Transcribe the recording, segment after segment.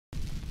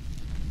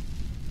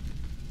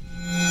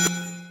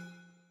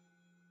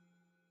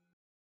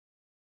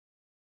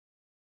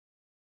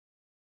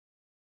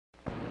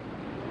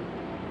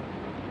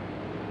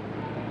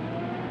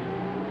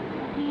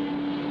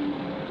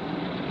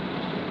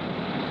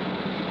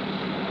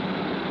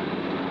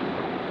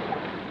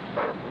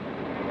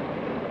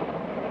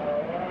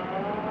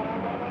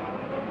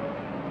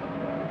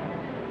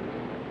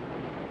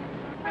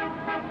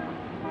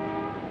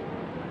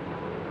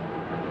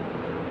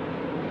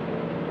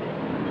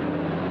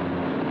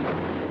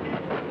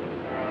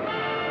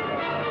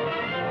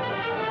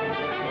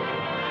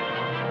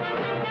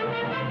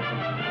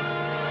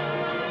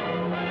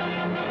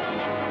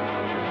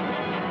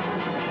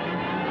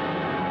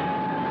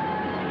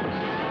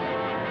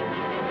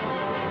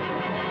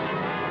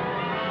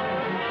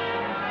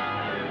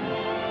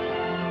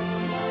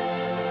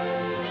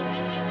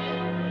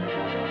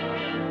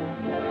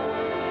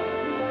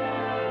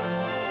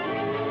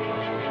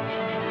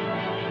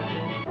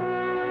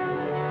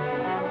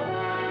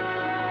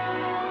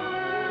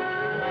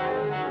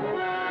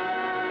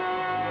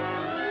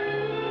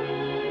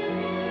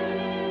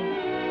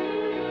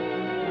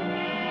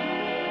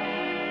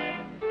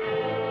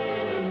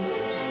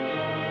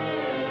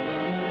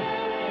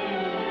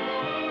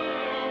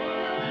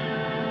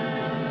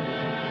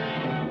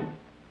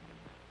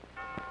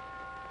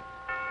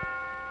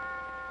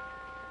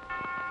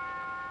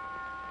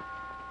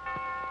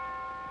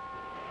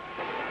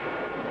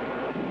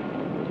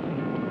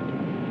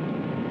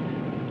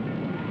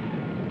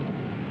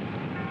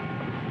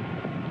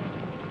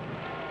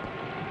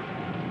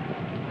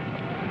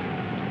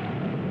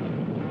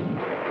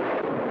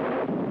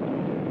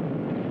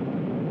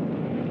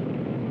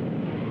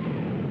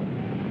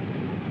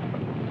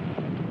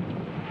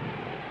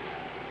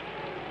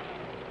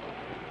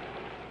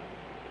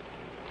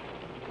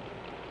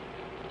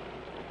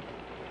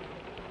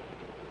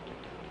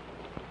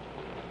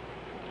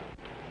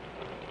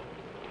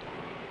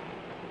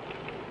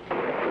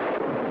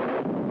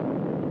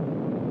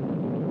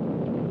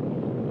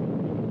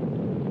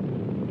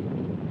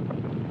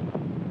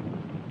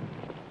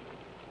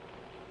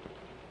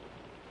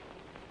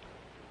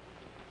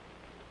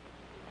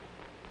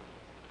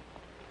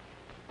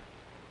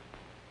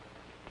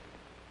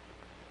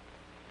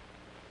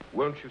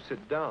Won't you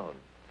sit down?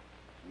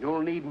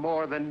 You'll need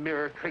more than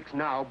mirror tricks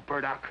now,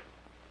 Burdock.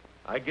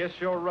 I guess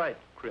you're right,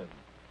 Crim.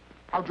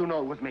 How'd you know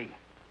it was me?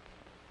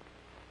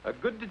 A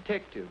good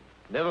detective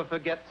never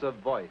forgets a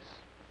voice.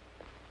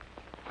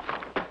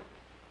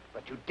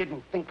 But you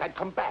didn't think I'd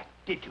come back,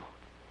 did you?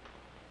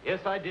 Yes,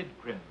 I did,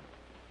 Crim.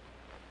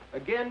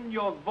 Again,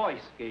 your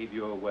voice gave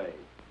you away.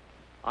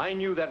 I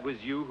knew that was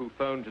you who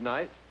phoned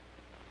tonight.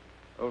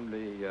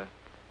 Only,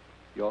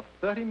 you're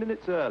 30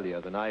 minutes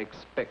earlier than I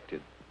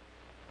expected.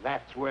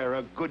 That's where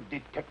a good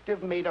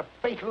detective made a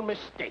fatal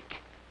mistake.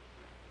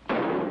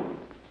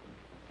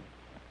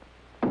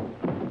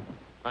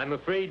 I'm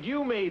afraid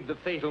you made the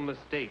fatal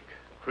mistake,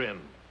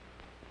 Crim.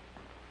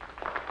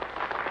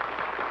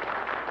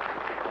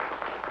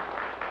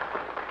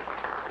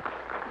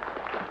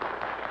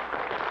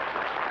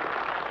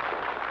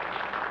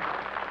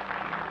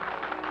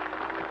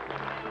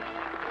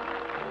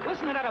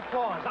 Listen to that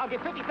applause. I'll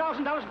give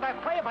 $50,000 for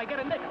that play if I get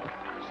a nickel.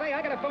 Say,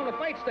 I gotta phone the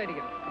fight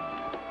stadium.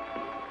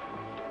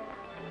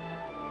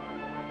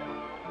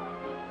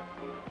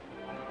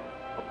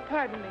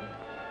 Pardon me.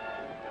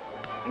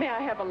 May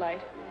I have a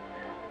light?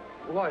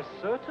 Why,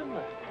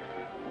 certainly.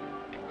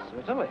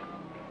 Certainly.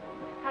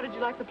 How did you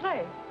like the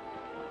play?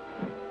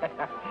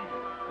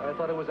 I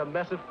thought it was a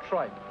massive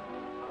tripe.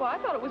 Well, I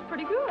thought it was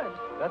pretty good.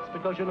 That's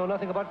because you know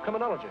nothing about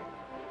criminology.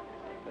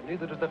 And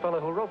neither does the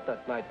fellow who wrote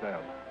that nightmare.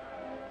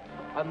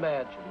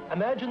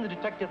 Imagine the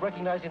detective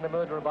recognizing the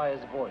murderer by his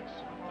voice.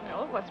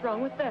 Well, what's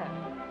wrong with that?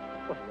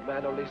 Well, the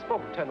man only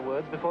spoke 10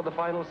 words before the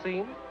final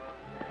scene.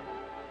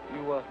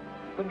 You,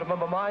 couldn't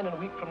remember mine in a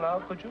week from now,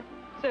 could you?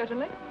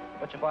 Certainly.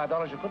 Bet you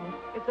 $5 you couldn't.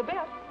 It's a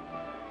bet.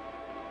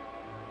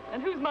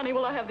 And whose money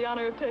will I have the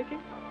honor of taking?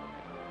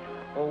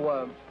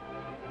 Oh,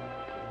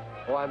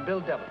 I'm Bill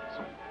Devons.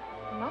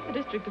 Not the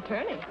district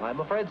attorney.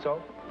 I'm afraid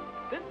so.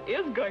 This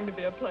is going to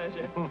be a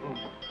pleasure.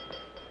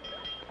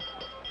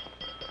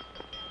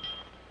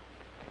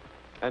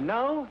 And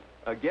now,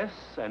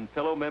 guests and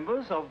fellow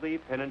members of the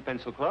Pen and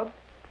Pencil Club,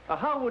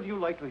 how would you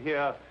like to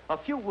hear a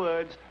few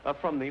words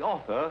from the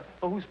author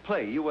whose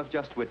play you have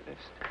just witnessed?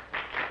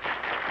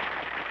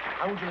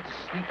 How would you like to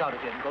sneak out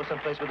again and go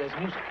someplace where there's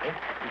music, eh?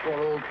 Before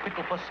old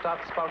Picklepuss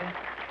starts spouting?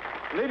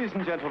 Ladies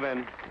and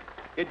gentlemen,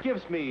 it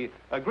gives me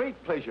a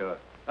great pleasure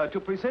to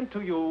present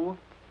to you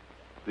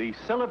the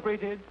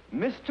celebrated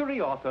mystery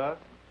author,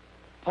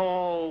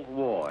 Paul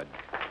Ward.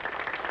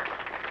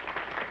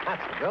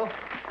 That's the Bill.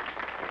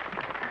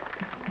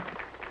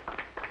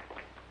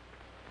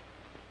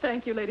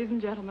 Thank you, ladies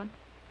and gentlemen.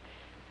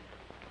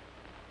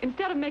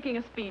 Instead of making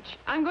a speech,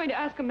 I'm going to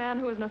ask a man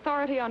who is an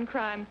authority on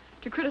crime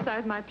to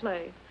criticize my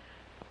play.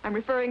 I'm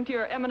referring to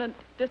your eminent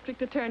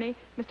district attorney,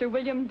 Mr.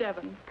 William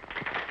Devon.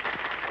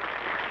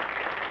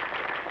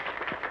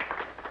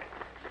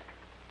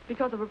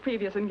 Because of a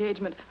previous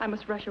engagement, I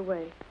must rush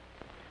away.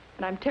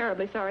 And I'm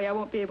terribly sorry I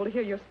won't be able to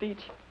hear your speech.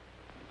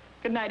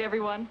 Good night,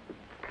 everyone.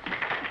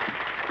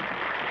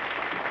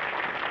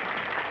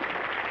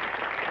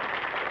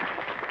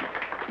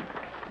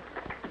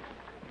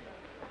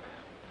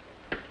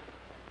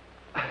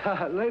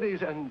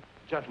 Ladies and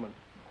gentlemen.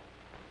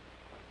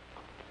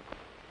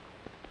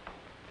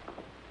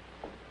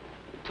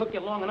 It took you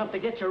long enough to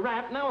get your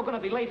rap. Now we're going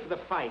to be late for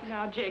the fight.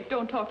 Now, Jake,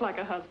 don't talk like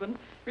a husband.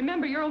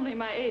 Remember, you're only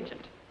my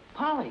agent.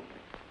 Polly,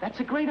 that's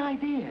a great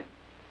idea.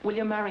 Will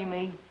you marry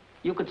me?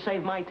 You could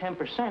save my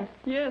 10%.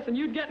 Yes, and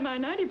you'd get my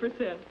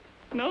 90%.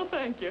 No,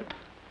 thank you.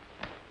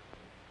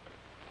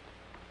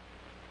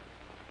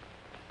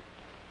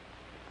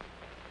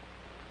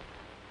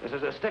 This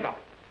is a stick-up.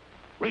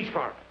 Reach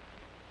for it.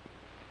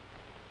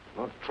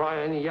 Don't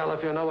try and yell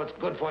if you know it's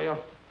good for you.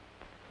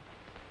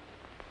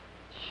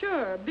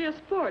 Sure, be a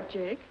sport,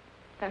 Jake.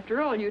 After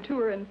all, you two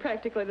are in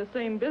practically the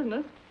same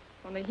business,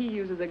 only he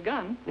uses a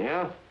gun.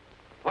 Yeah?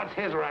 What's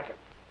his racket?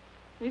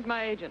 He's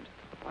my agent.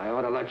 I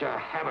ought to let you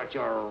have it,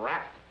 you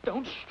rat.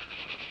 Don't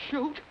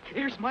shoot.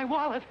 Here's my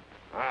wallet.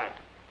 All right.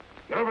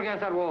 Get over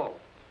against that wall.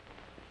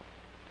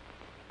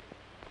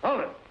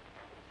 Hold it.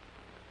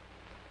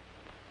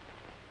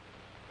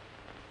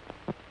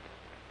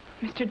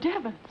 Mr.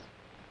 Devons.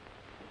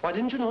 Why,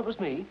 didn't you know it was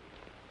me?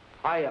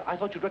 I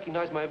thought you'd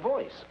recognize my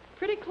voice.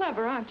 Pretty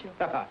clever, aren't you?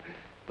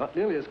 Not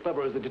nearly as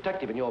clever as the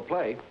detective in your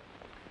play.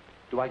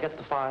 Do I get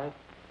the 5?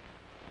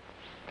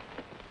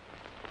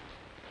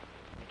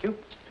 Thank you.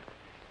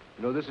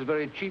 You know, this is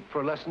very cheap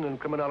for a lesson in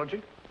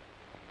criminology.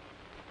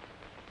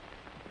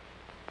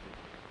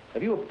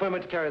 Have you a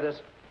permit to carry this?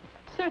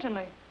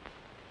 Certainly.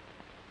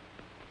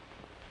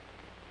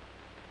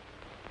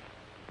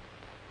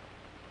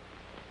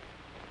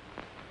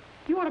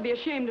 You ought to be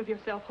ashamed of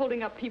yourself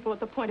holding up people at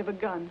the point of a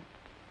gun.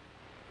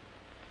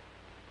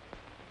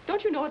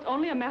 Don't you know it's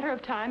only a matter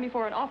of time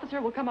before an officer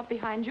will come up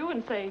behind you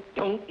and say,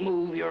 Don't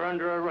move, you're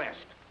under arrest.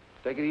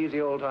 Take it easy,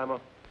 old-timer.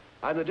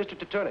 I'm the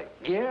district attorney.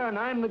 Yeah, and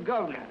I'm the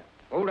governor.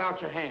 Hold out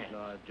your hand.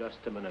 No, just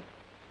a minute.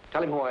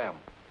 Tell him who I am.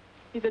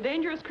 he's a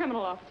dangerous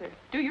criminal officer.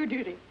 Do your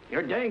duty.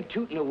 You're dang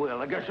tootin' you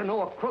will. I guess I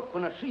know a crook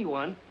when I see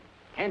one.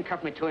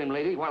 Handcuff me to him,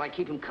 lady, while I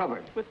keep him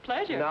covered. With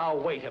pleasure. Now,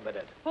 wait a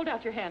minute. Hold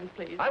out your hands,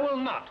 please. I will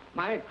not.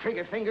 My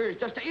trigger finger is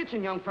just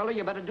itching, young fella.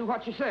 You better do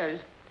what she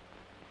says.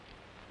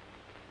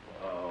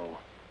 Oh.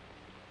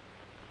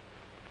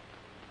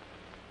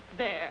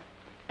 There.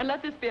 And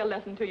let this be a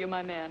lesson to you,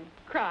 my man.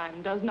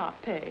 Crime does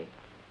not pay.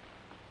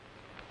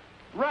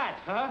 Rat,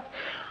 huh?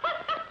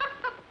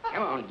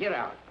 Come on, get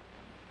out.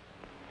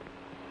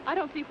 I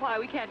don't see why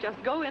we can't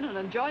just go in and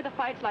enjoy the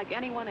fights like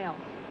anyone else.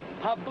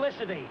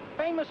 Publicity.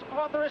 Famous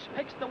authoress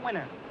picks the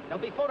winner. There'll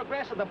be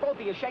photographs of the both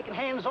of you shaking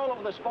hands all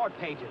over the sport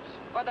pages.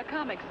 Or the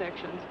comic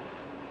sections.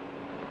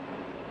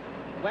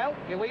 Well,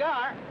 here we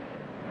are.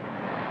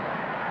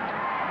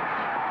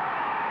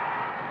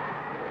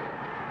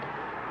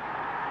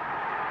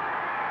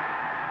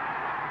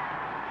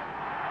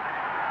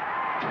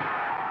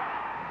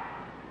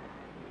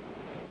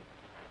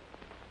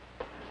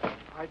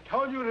 I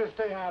told you to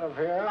stay out of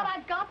here. But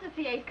I've got to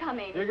see Ace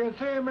coming. You can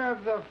see him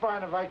after the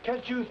fight. If I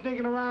catch you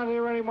sneaking around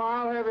here anymore,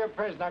 I'll have your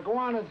prisoner. Now go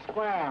on and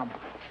scram.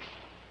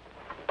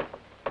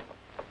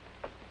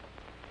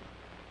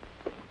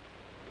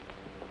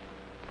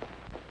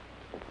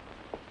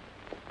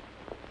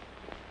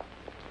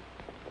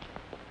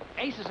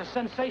 Ace is a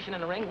sensation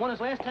in the ring. Won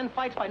his last 10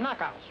 fights by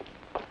knockouts.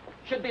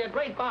 Should be a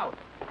great bout.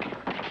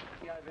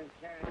 I've been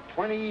carrying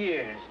 20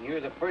 years, and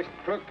you're the first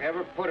crook I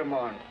ever put him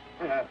on.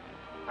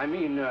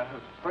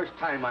 First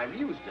time I've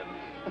used him.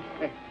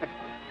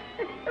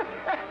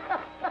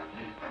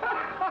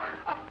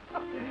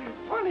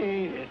 Funny,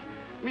 ain't it?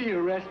 Me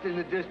arresting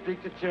the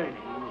district attorney.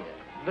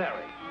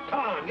 Very. Come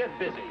on, get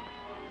busy.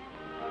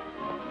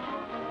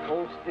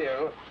 Hold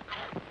still.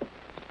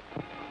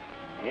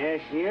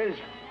 Yes, she is.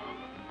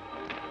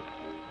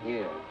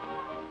 Here.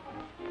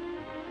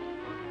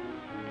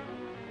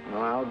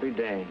 Well, I'll be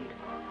danged.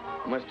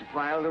 Must have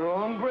filed the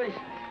wrong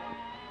bracelet.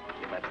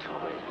 Give it to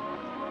me.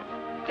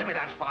 Give me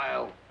that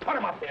file. Put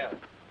him up here.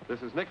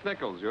 This is Nick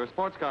Nichols, your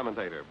sports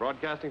commentator,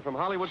 broadcasting from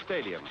Hollywood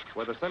Stadium,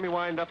 where the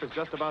semi-wind-up is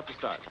just about to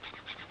start.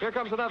 Here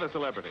comes another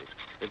celebrity.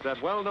 It's that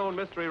well-known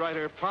mystery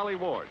writer, Polly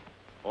Ward,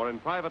 or in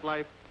private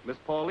life, Miss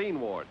Pauline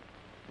Ward.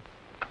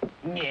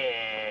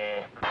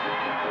 Yeah.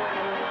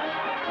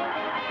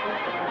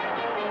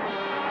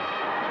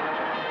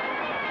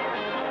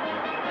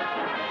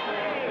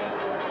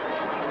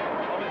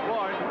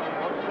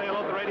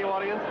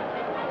 Audience.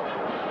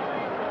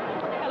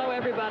 Hello,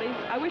 everybody.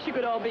 I wish you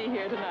could all be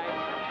here tonight.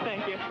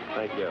 Thank you.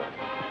 Thank you.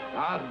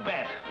 I'll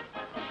bet.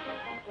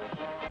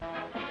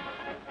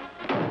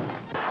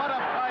 What a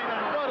fight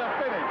and what a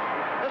finish.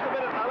 Just a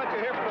minute, I'll let you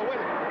hear from the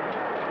winner.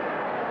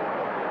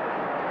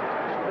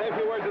 Say a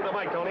few words in the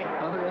mic, Tony.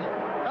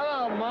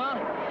 Hello, Ma.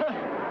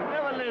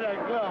 Never laid a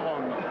glove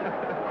on me.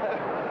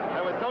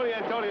 That was Tony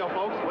Antonio,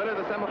 folks, winner of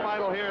the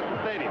semifinal here at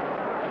the stadium.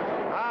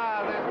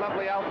 Ah, there's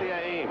lovely Althea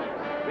Ames,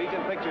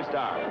 Region Picture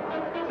star,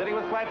 sitting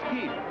with Slats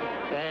Keith.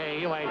 Hey,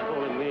 you ain't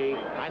fooling me.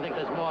 I think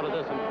there's more to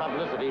this than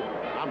publicity.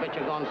 I'll bet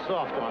you're going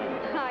soft on him.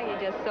 Ah, you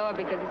just saw it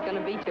because he's going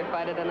to beat your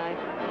fighter tonight.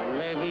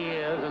 Maybe he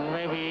is, and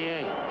maybe he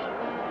ain't.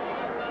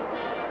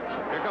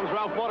 Here comes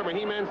Ralph Waterman,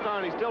 He-Man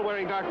star, and he's still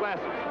wearing dark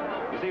glasses.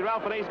 You see,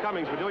 Ralph and Ace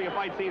Cummings were doing a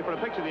fight scene for a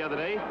picture the other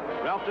day.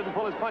 Ralph didn't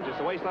pull his punches,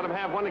 so Ace let him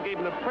have one that gave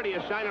him the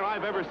prettiest shiner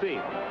I've ever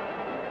seen.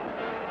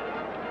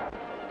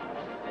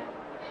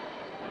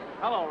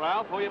 Hello,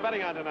 Ralph. Who are you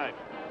betting on tonight?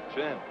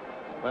 Champ.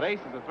 But Ace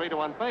is a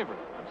 3-to-1 favorite.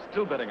 I'm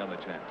still betting on the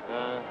champ.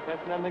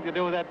 That's nothing to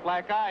do with that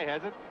black eye,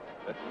 has it?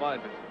 That's my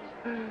business.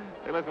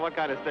 Hey, listen, what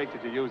kind of stake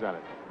did you use on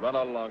it? Run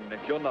along, Nick.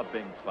 You're not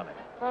being funny.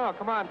 Oh,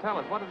 come on, tell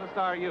us. What does the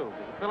star use? Is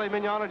it filet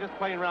mignon or just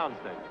plain round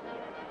steak?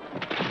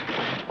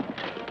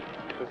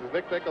 This is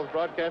Nick Nichols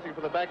broadcasting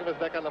from the back of his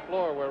deck on the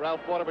floor where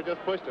Ralph Waterman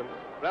just pushed him.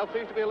 Ralph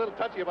seems to be a little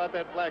touchy about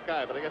that black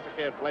eye, but I guess I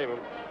can't blame him.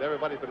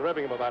 Everybody's been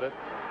ribbing him about it.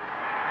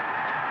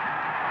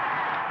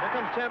 Here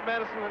comes Champ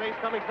Madison and Ace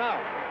Cummings now.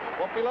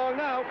 Won't be long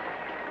now.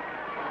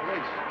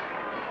 Ace,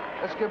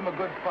 let's give him a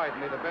good fight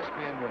and may the best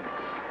man win.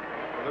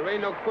 Well, there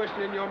ain't no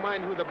question in your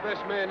mind who the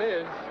best man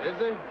is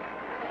there?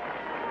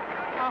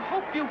 I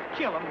hope you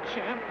kill him,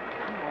 champ.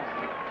 Come on.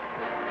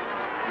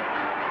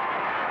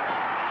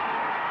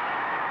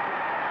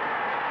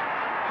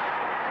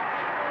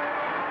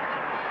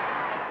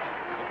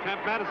 If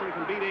Champ Madison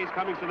can beat Ace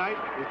Cummings tonight,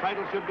 his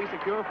title should be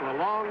secure for a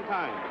long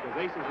time because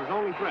Ace is his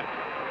only threat.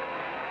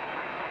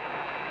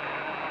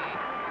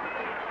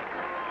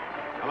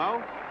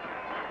 Hello?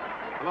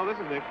 Hello, this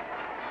is Nick.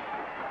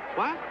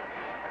 What?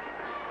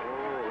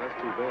 Oh, that's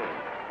too bad.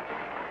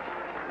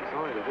 I'm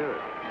sorry to hear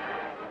it.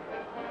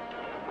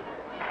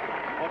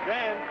 Oh,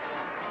 Dan.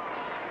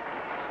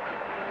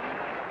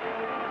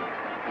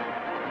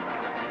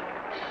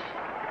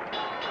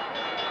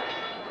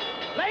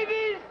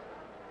 Ladies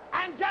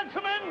and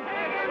gentlemen,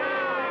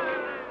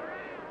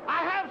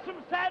 I have some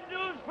sad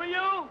news for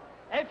you.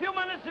 A few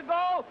minutes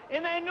ago,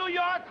 in a New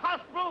York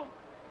hospital,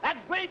 that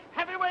great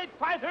heavyweight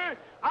fighter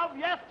of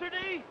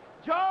yesterday,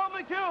 Joe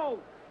McHugh,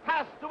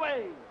 passed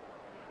away.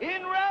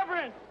 In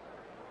reverence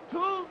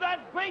to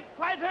that great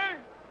fighter,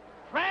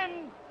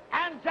 friends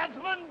and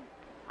gentlemen,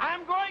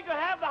 I'm going to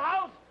have the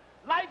house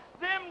lights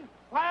dimmed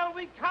while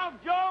we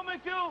count Joe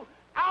McHugh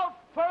out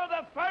for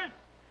the first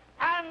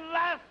and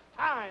last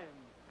time.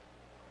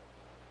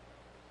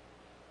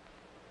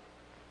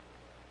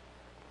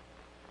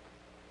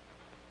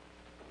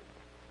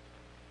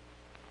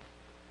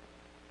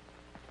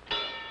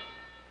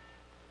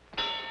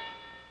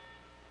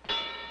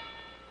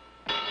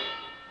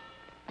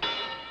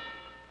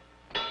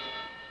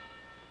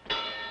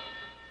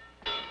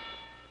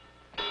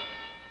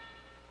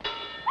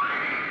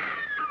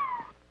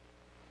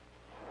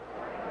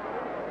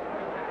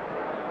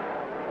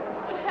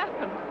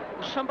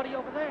 Somebody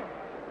over there.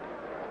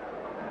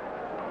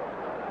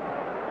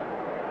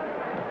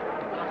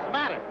 What's the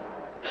matter?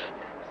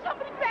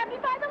 Somebody grabbed me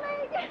by the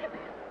leg.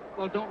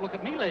 Well, don't look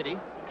at me, lady.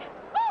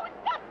 Oh, it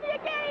stuck me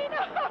again.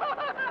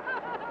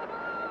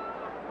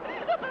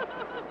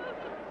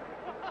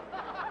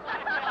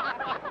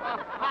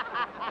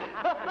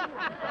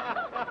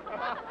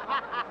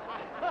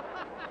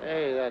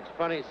 Hey, that's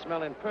funny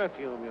smelling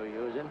perfume you're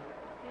using.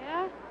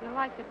 Yeah, you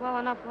liked it well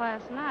enough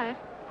last night.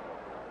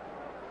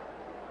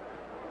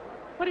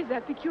 What is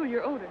that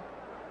peculiar odor?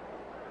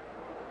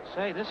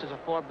 Say, this is a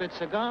 4-bit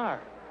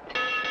cigar.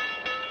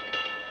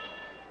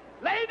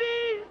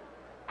 Ladies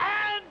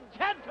and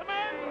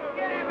gentlemen,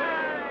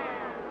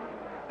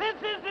 this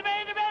is the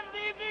main event of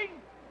the evening.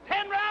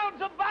 10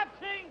 rounds of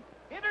boxing.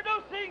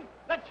 Introducing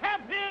the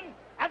champion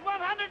at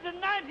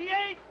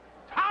 198,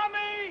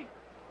 Tommy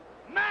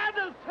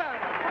Madison.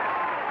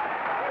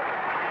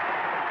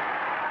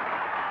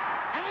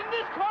 And in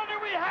this corner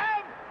we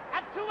have,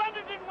 at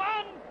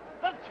 201,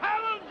 the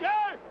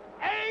challenger,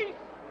 Ace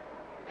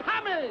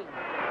Cummings.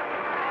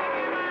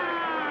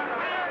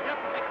 Yep,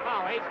 big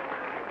foul, Ace.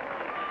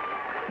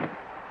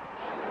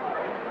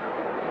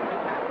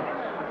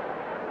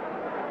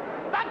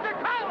 Dr.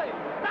 Crowley!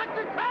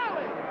 Dr.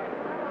 Crowley!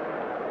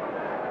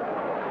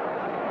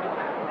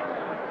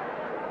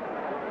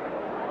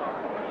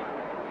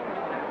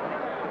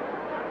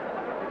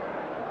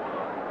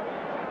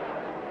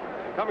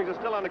 Cummings is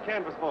still on the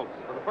canvas, folks,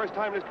 for the first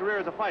time in his career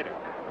as a fighter.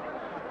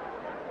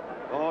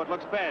 Oh, it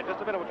looks bad.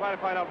 Just a minute, we'll try to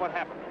find out what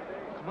happened.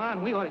 Come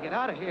on, we ought to get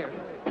out of here.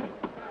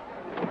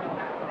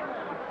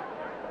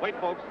 Wait,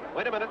 folks.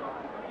 Wait a minute.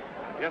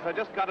 Yes, I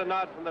just got a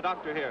nod from the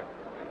doctor here.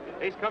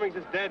 Ace Cummings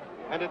is dead,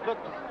 and it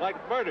looks like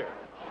murder.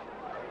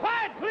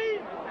 Quiet, please!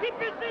 Keep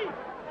your seat!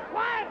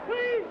 Quiet,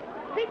 please!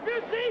 Keep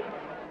your seat!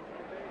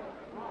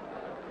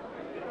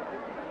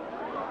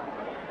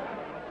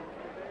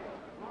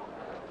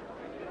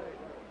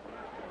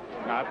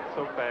 Not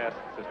so fast,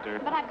 sister.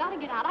 But I've got to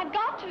get out. I've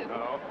got to.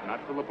 No,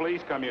 not till the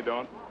police come, you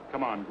don't.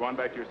 Come on, go on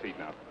back to your seat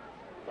now.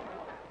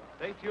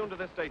 Stay tuned to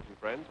this station,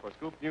 friends, for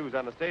scoop news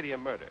on the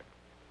stadium murder.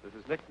 This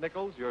is Nick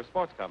Nichols, your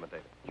sports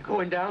commentator. You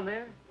going down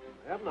there?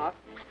 I am not.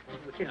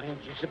 Well,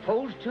 ain't you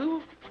supposed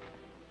to?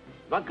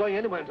 Not going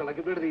anywhere until I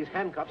get rid of these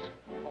handcuffs.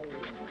 Oh,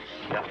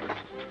 shucks.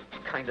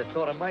 Kind of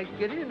thought I might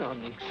get in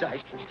on the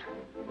excitement.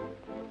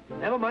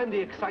 Never mind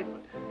the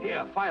excitement.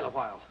 Here, file a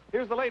while.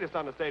 Here's the latest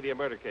on the stadium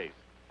murder case.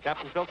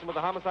 Captain Filson of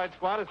the homicide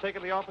squad has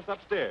taken the office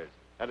upstairs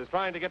and is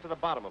trying to get to the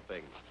bottom of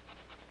things.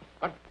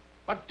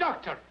 But,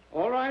 Doctor.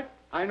 All right.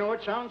 I know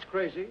it sounds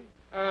crazy.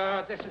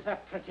 This is a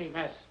pretty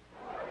mess.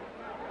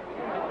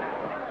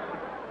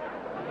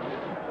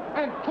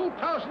 And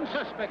 2,000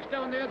 suspects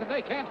down there that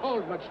they can't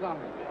hold much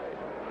longer.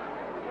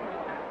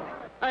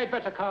 I'd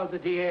better call the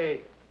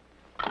DA.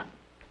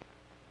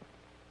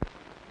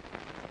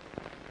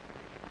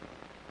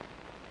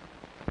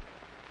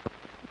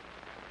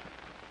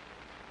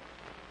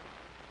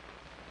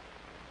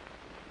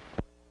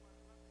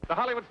 The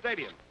Hollywood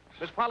Stadium.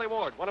 Miss Polly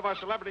Ward, one of our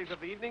celebrities of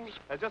the evening,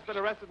 has just been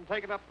arrested and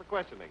taken up for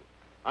questioning.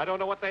 I don't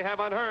know what they have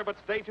on her, but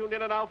stay tuned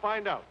in and I'll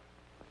find out.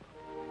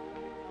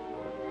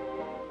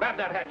 Grab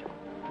that hatchet.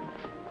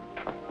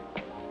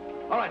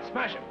 All right,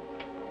 smash him.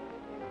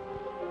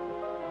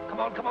 Come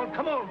on, come on,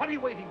 come on. What are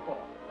you waiting for?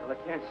 Well, I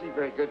can't see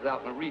very good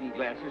without my reading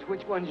glasses.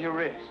 Which one's your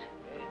wrist?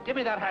 Give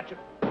me that hatchet.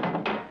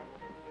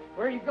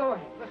 Where are you going?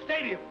 The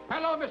stadium.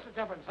 Hello, Mr.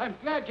 Evans. I'm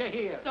glad you're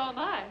here. So am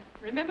I.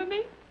 Remember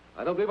me?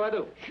 I don't believe I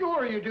do.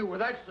 Sure you do. Well,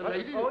 that's the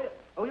lady.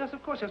 Oh, yes,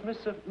 of course. Yes,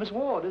 Miss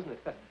Ward, isn't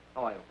it?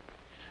 How are you?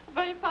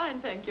 Very fine,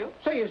 thank you.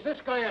 Say, is this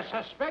guy a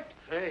suspect?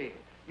 Hey,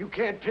 you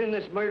can't pin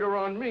this murder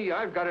on me.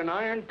 I've got an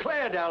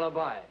ironclad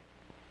alibi.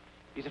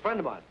 He's a friend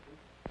of mine.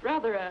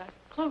 Rather a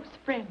close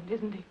friend,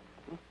 isn't he?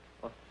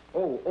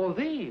 Oh,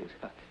 these.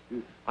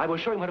 I was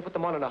showing him how to put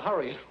them on in a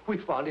hurry. We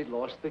found he'd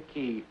lost the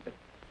key.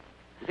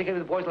 You think any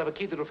of the boys will have a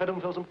key that'll fit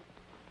him, Filson?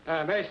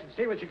 Mason,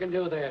 see what you can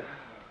do there.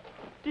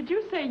 Did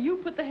you say you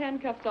put the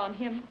handcuffs on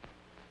him?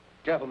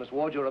 Careful, Miss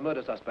Ward. You're a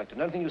murder suspect,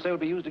 and anything you say will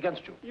be used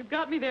against you. You've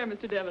got me there,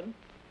 Mr. Devon.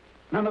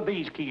 None of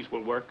these keys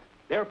will work.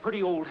 They're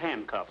pretty old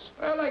handcuffs.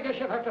 Well, I guess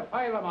you'll have to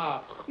file them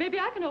off. Maybe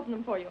I can open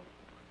them for you.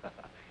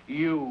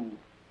 You.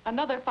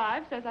 Another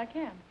 5 says I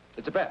can.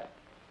 It's a bet.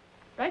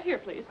 Right here,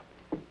 please.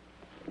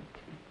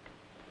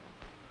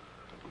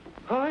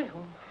 Hi.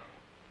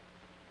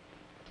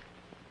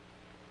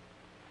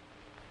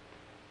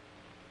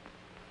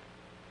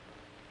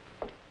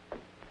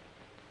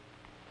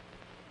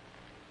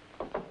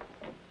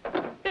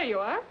 you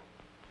are.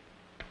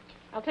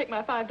 I'll take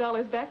my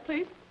 $5 back,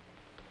 please.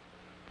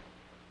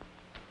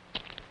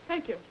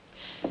 Thank you.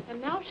 And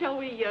now shall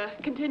we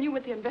continue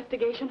with the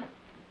investigation?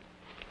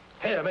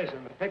 Here,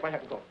 Mason, take my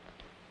hat and go.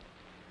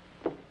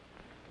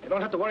 You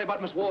don't have to worry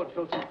about Miss Ward,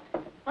 Filson.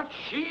 But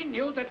she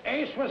knew that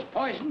Ace was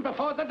poisoned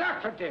before the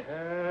doctor did.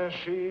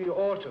 She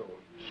ought to.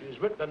 She's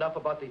written enough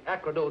about the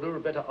acrid odor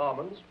of bitter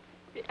almonds.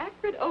 The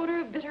acrid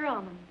odor of bitter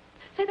almonds.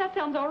 Say, that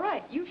sounds all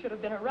right. You should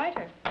have been a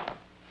writer.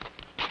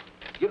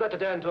 Give that to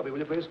Dan Toby, will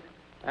you, please?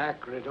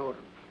 Acrid odor.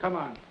 Come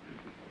on.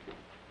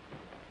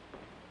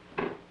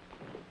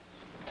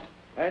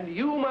 And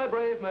you, my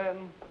brave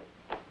man,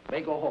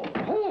 may go home.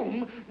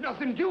 Home?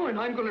 Nothing doing.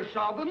 I'm going to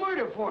solve the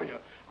murder for you.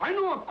 I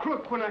know a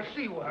crook when I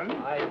see one.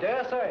 I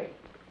dare say.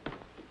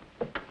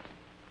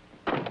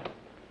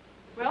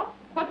 Well,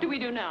 what do we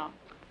do now?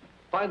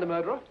 Find the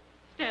murderer?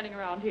 Standing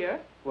around here.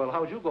 Well,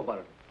 how would you go about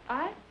it?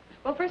 I?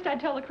 Well, first I'd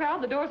tell the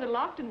crowd the doors are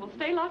locked and will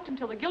stay locked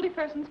until the guilty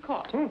person's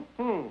caught.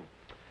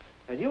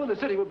 And you and the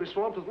city would be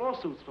swamped with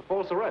lawsuits for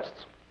false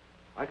arrests.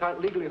 I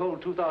can't legally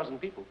hold 2,000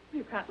 people.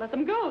 You can't let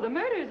them go. The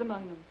murder's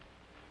among them.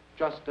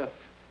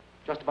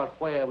 Just about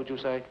where, would you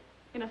say?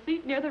 In a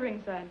seat near the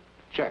ringside.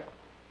 Check.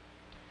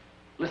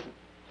 Listen.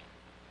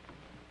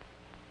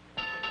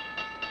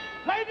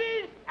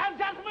 Ladies and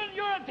gentlemen,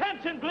 your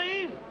attention,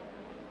 please.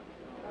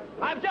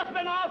 I've just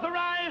been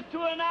authorized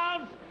to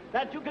announce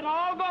that you can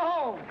all go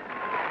home,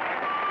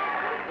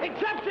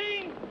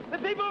 excepting the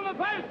people in the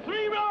first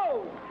 3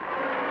 rows.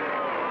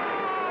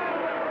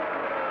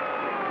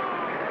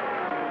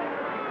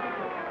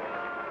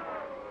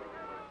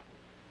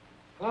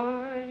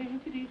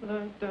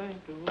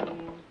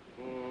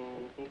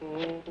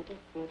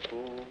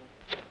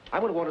 I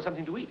would have wanted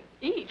something to eat.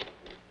 Eat?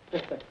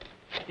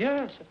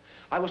 Yes.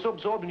 I was so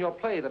absorbed in your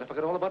play that I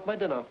forgot all about my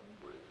dinner.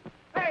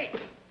 Hey,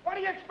 what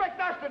do you expect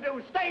us to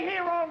do? Stay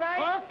here all night?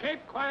 Oh,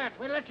 keep quiet.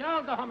 We'll let you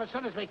all go home as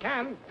soon as we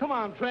can. Come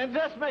on, friends,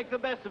 let's make the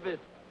best of it.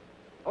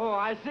 Oh,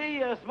 I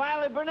see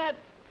Smiley Burnette,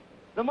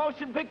 the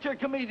motion picture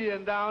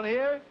comedian down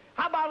here.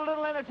 How about a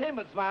little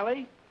entertainment,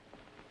 Smiley?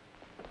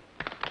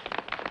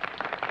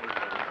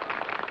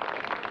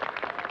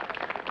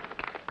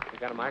 You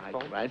got a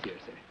microphone? Right here,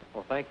 sir.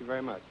 Well, thank you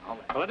very much. Well,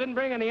 I didn't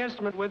bring any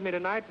instrument with me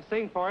tonight to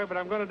sing for you, but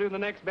I'm going to do the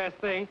next best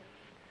thing.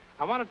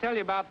 I want to tell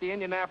you about the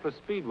Indianapolis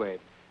Speedway.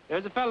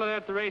 There's a fellow there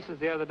at the races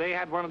the other day,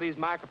 had one of these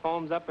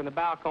microphones up in the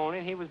balcony,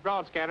 and he was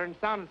broadscattered and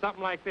sounded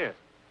something like this.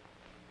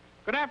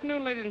 Good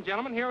afternoon, ladies and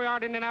gentlemen. Here we are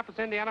at Indianapolis,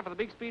 Indiana for the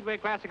big Speedway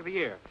Classic of the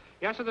year.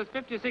 Yes, sir, there's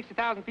 50 or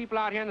 60,000 people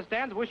out here in the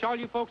stands. Wish all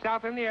you folks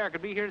out there in the air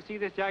could be here to see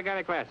this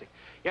gigantic classic.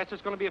 Yes,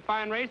 it's going to be a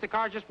fine race. The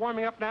car's just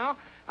warming up now.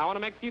 I want to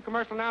make a few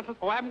commercial announcements.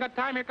 Oh, I haven't got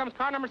time. Here comes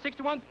car number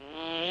 61.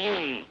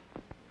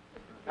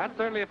 That's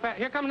certainly a fat...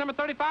 Here comes number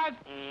 35.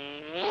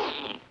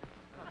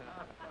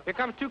 Here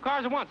comes 2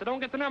 cars at once. I don't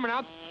get the number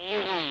now.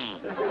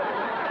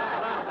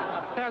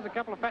 There's a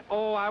couple of fat...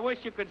 Oh, I wish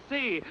you could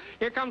see.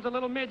 Here comes a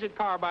little midget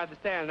car by the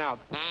stand now.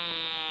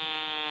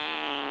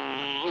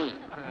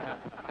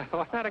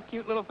 Wasn't that a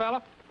cute little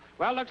fella?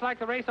 Well, looks like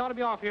the race ought to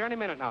be off here any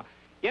minute now.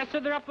 Yes, sir,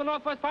 they're up the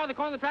northwest part of the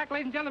corner of the track.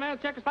 Ladies and gentlemen,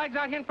 the checkers flag's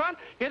out here in front.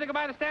 Here they go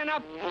by the stand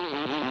now.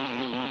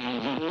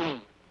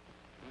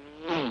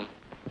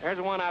 There's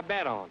the one I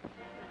bet on.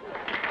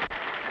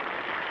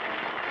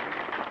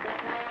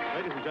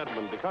 Ladies and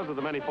gentlemen, because of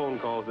the many phone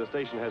calls this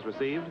station has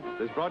received,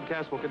 this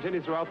broadcast will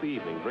continue throughout the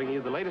evening, bringing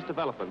you the latest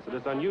developments in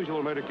this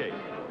unusual murder case.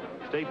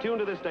 Stay tuned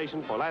to this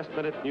station for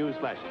last-minute news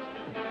flashes.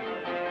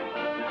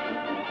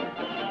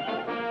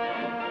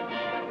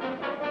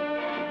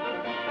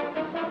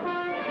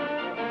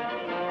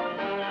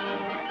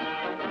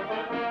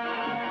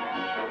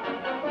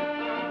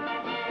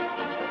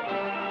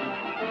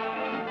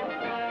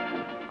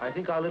 I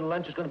think our little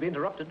lunch is going to be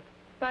interrupted.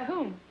 By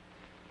whom?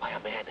 By a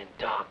man in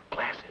dark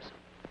glasses.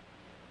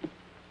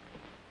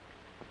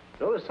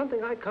 No, there's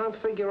something I can't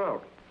figure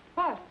out.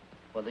 What?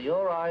 Whether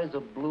your eyes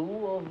are blue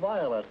or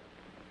violet.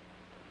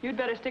 You'd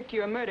better stick to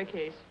your murder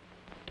case.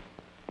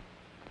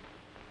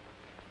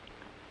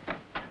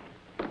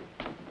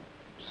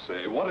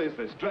 Say, what is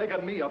this?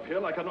 Dragging me up here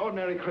like an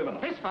ordinary criminal.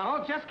 This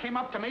fellow just came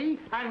up to me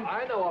and...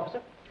 I know,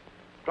 officer.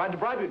 Tried to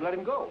bribe you to let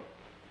him go.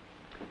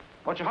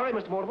 What's your hurry,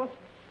 Mr. Mortimer?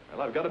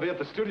 Well, I've got to be at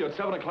the studio at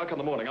 7 o'clock in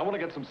the morning. I want to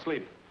get some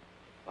sleep.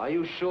 Are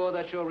you sure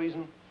that's your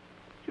reason?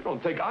 You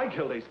don't think I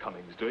killed Ace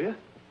Cummings, do you?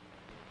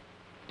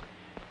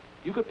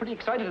 You got pretty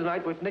excited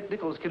tonight when Nick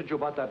Nichols kidded you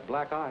about that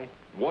black eye.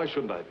 Why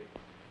shouldn't I be?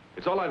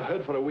 It's all I've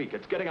heard for a week.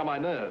 It's getting on my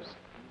nerves.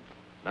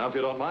 Now, if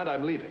you don't mind,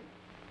 I'm leaving.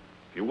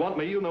 If you want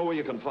me, you know where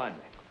you can find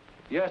me.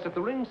 Yes, at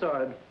the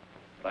ringside.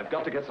 But I've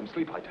got to get some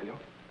sleep, I tell you.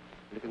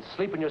 You can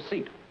sleep in your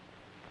seat.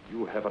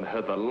 You haven't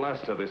heard the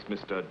last of this,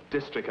 Mr.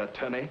 District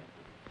Attorney.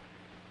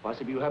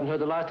 Possibly you haven't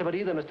heard the last of it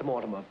either, Mr.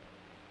 Mortimer.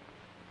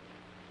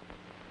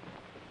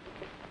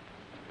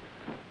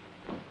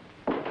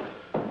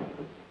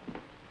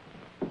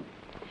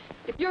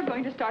 If you're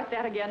going to start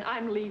that again,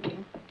 I'm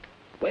leaving.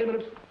 Wait a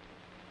minute.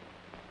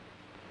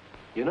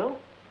 You know,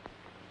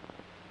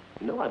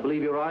 I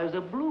believe your eyes are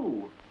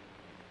blue.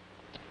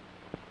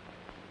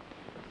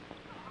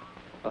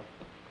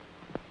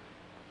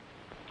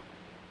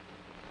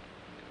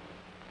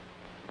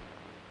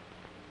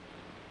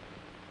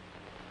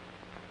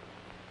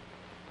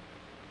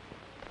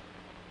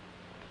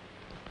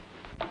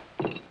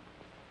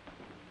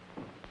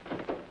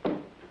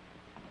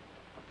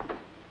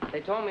 They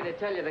told me to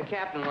tell you the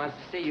captain wants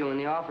to see you in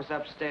the office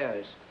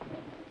upstairs.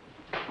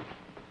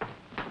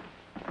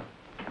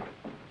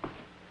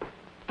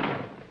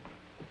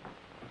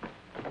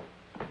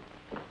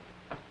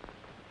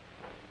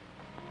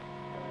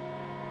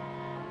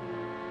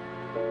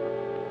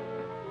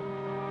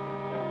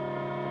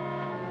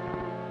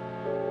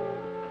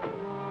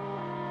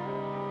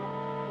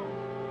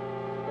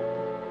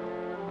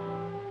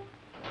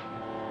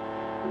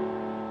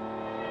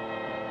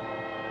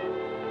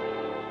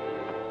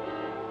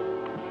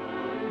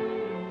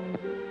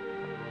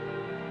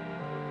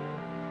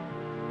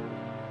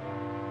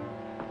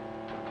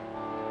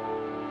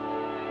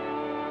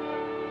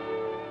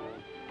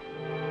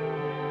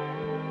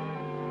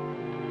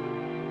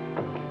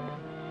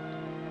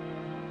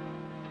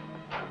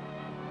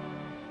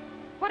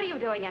 What are you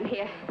doing in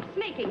here?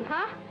 Sneaking,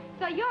 huh?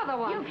 So you're the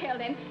one. You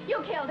killed him.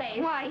 You killed Ace.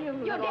 Why, you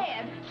You're little-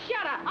 dead.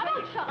 Shut up. Oh,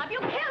 don't shut up. You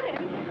killed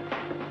him.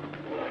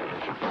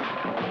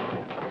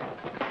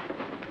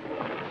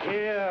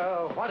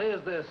 Here, what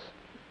is this?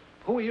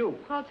 Who are you?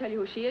 I'll tell you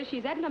who she is.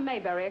 She's Edna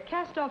Mayberry, a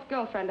cast-off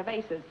girlfriend of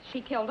Ace's.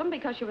 She killed him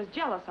because she was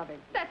jealous of him.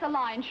 That's a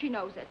lie, and she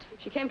knows it.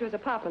 She came to his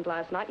apartment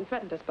last night and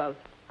threatened us both.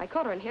 I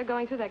caught her in here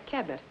going through that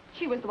cabinet.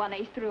 She was the one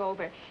Ace threw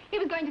over. He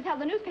was going to tell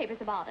the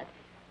newspapers about it,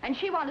 and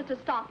she wanted to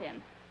stop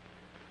him.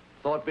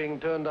 Thought being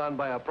turned on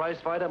by a prize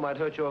fighter might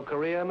hurt your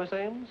career, Miss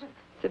Ames?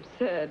 It's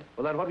absurd.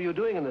 Well, then what were you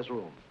doing in this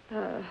room?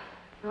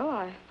 Well,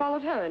 I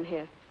followed her in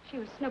here. She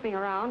was snooping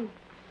around,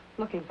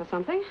 looking for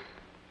something.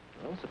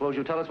 Well, suppose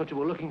you tell us what you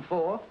were looking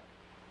for.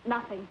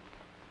 Nothing.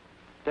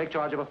 Take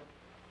charge of her.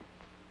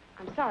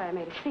 I'm sorry I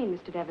made a scene,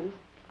 Mr. Devons.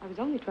 I was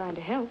only trying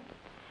to help.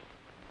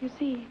 You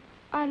see,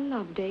 I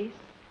loved Ace.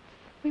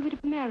 We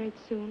would be married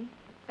soon.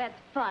 That's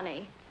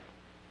funny.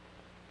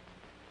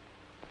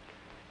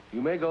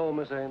 You may go,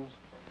 Miss Ames.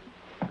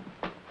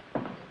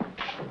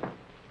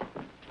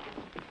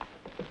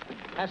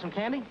 Have some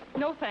candy?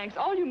 No, thanks.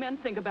 All you men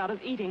think about is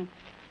eating.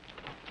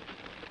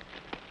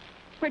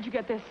 Where'd you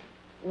get this?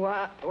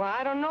 Well,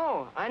 I don't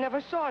know. I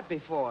never saw it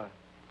before.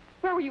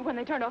 Where were you when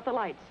they turned off the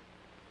lights?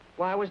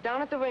 Well, I was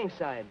down at the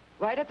ringside,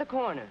 right at the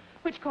corner.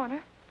 Which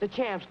corner? The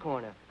champ's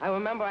corner. I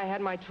remember I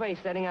had my tray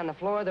sitting on the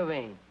floor of the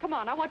ring. Come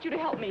on, I want you to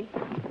help me.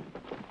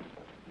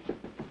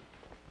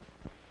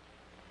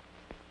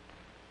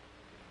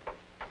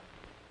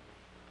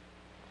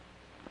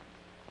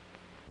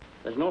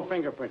 There's no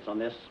fingerprints on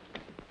this.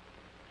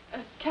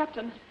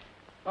 Captain.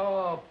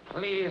 Oh,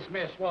 please,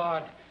 Miss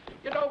Ward.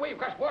 You know, we've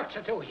got work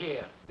to do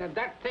here. And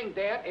that thing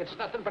there, it's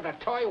nothing but a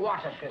toy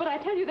water pistol. But I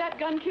tell you, that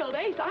gun killed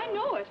Ace. I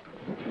know it.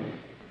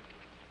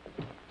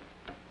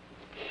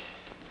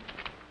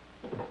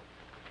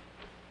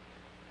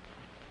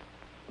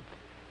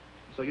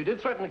 So you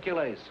did threaten to kill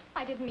Ace?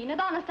 I didn't mean it.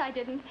 Honest, I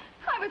didn't.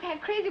 I was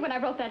half crazy when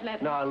I wrote that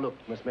letter. Now, look,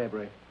 Miss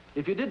Mayberry.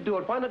 If you did do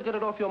it, why not get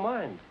it off your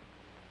mind?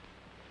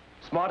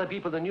 Smarter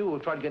people than you will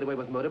try to get away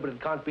with murder, but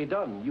it can't be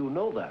done. You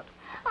know that.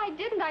 I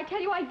didn't. I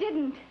tell you, I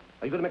didn't.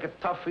 Are you going to make it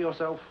tough for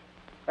yourself?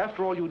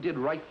 After all, you did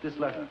write this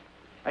letter.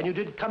 And you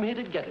did come here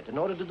to get it in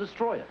order to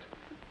destroy it.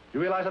 You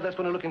realize how that's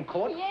going to look in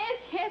court? Yes,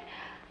 yes.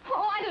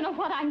 Oh, I don't know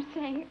what I'm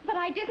saying, but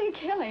I didn't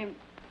kill him.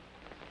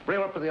 Bring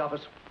him up to the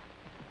office.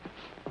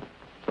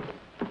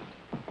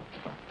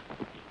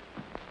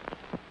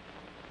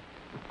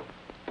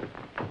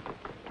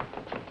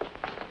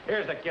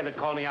 Here's the kid that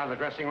called me out of the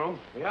dressing room.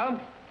 Yeah?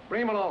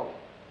 Bring him along.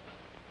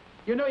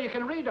 You know, you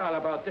can read all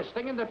about this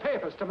thing in the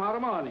papers tomorrow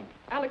morning.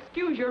 I'll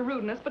excuse your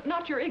rudeness, but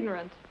not your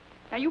ignorance.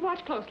 Now, you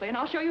watch closely, and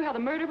I'll show you how the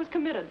murder was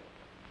committed.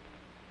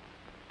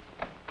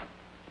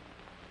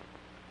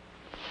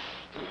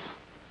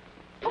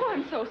 Oh,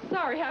 I'm so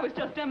sorry. I was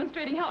just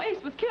demonstrating how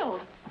Ace was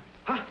killed.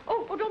 Huh?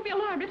 Oh, don't be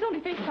alarmed. It's only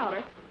face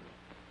powder.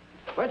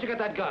 Where'd you get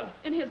that gun?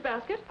 In his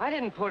basket. I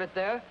didn't put it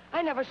there.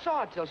 I never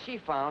saw it till she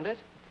found it.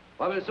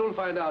 Well, we'll soon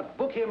find out.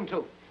 Book him,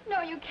 too.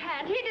 No, you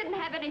can't. He didn't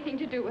have anything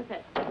to do with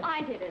it.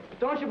 I did it.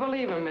 Don't you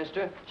believe him,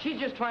 mister? She's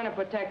just trying to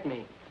protect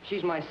me.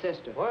 She's my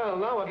sister. Well,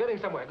 now we're getting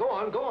somewhere. Go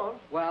on, go on.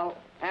 Well,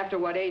 after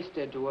what Ace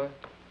did to her,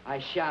 I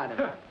shot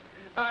him.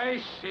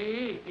 I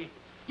see.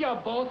 You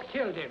both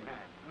killed him,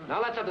 man.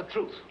 Now, let's have the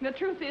truth. The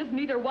truth is,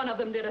 neither one of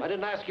them did it. I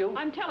didn't ask you.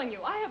 I'm telling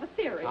you, I have a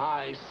theory.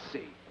 I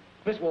see.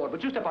 Miss Ward,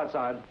 would you step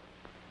outside?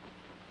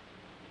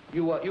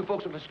 You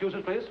folks will excuse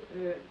us, please.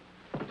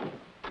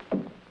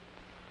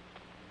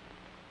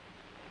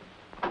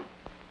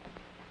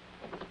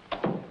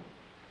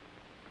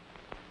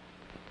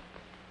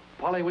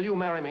 Polly, will you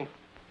marry me?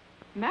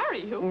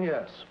 Marry you?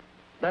 Yes.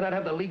 Then I'd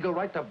have the legal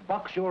right to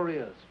box your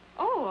ears.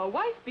 Oh, a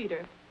wife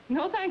beater.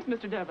 No thanks,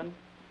 Mr. Devon.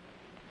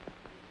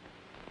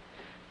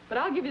 But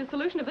I'll give you the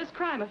solution of this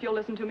crime if you'll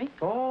listen to me.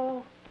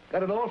 Oh,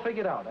 got it all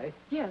figured out, eh?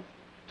 Yes.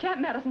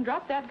 Champ Madison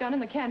dropped that gun in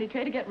the candy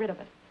tray to get rid of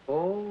it.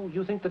 Oh,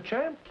 you think the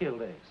champ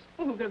killed Ace?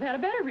 Well, who could have had a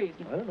better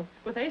reason? I don't know.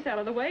 With Ace out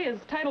of the way, his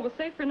title was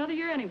safe for another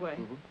year anyway.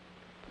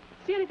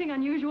 See anything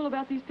unusual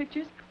about these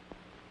pictures?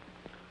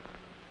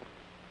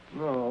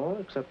 No,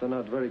 except they're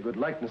not very good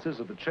likenesses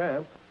of the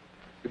champ.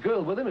 The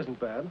girl with him isn't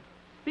bad.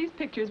 These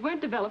pictures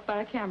weren't developed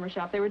by a camera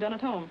shop. They were done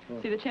at home.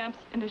 See the champ's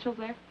initials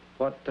there?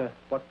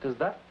 What does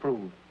that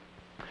prove?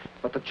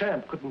 But the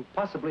champ couldn't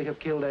possibly have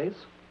killed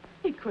Ace.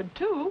 He could,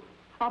 too.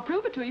 I'll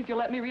prove it to you if you'll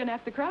let me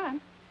reenact the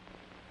crime.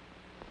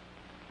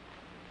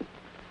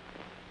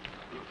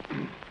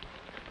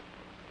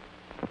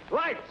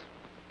 Lights!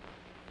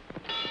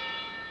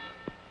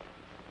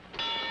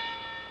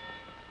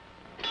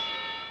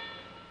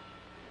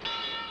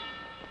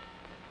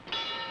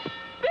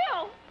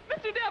 Bill!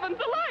 Mr. Devons,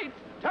 the lights!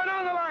 Turn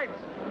on the lights!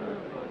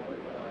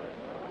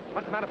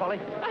 What's the matter, Polly?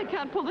 I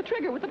can't pull the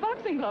trigger with the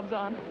boxing gloves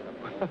on.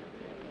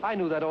 I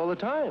knew that all the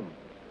time.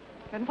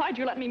 Then why'd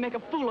you let me make a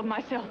fool of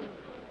myself?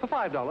 For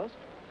 $5.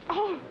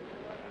 Oh, Did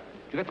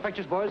you get the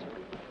pictures, boys?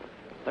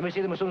 Let me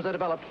see them as soon as they're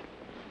developed.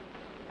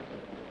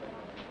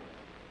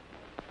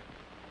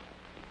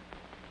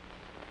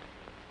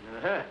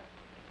 Uh-huh.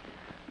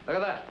 Look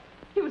at that.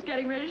 he was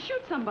getting ready to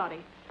shoot somebody.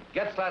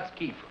 Get Slat's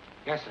Keefe.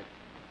 Yes, sir.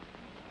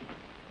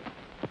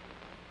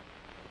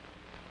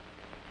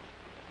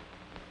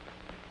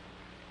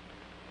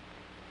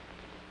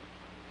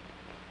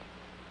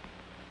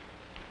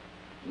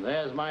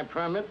 There's my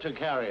permit to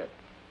carry it.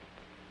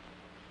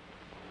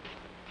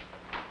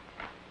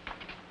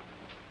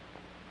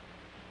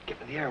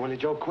 Get in the air, will you,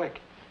 Joe?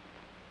 Quick.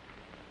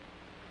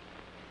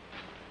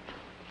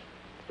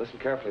 Listen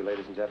carefully,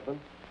 ladies and gentlemen,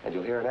 and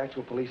you'll hear an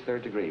actual police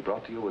third degree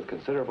brought to you with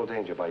considerable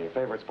danger by your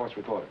favorite sports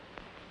reporter.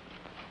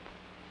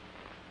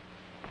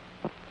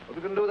 What are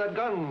we going to do with that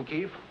gun,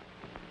 Keefe?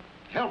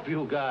 Help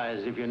you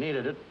guys if you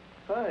needed it.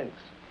 Thanks.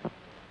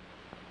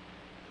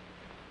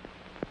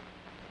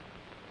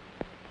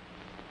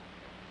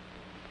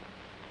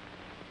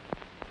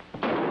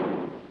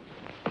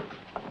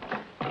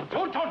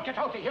 Don't get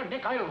out of here,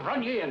 Nick. I'll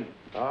run you in.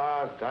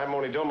 I'm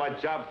only doing my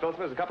job, Filson.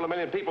 There's a couple of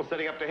million people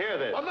sitting up to hear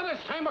this. Well, then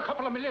it's time a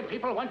couple of million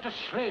people went to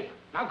sleep.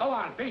 Now go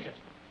on, beat it.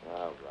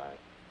 All right.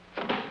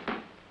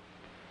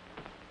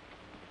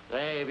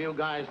 Say, if you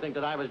guys think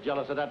that I was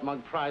jealous of that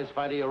mug prize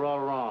fighter, you're all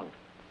wrong.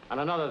 And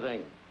another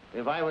thing,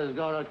 if I was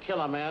going to kill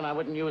a man, I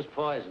wouldn't use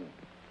poison.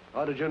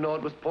 How did you know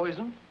it was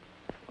poison?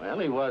 Well,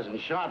 he wasn't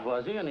shot,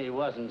 was he? And he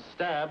wasn't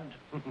stabbed.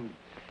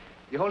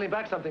 You holding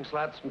back something,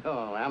 Slats?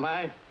 Oh, am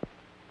I?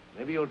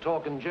 Maybe you'll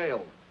talk in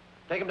jail.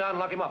 Take him down and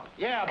lock him up.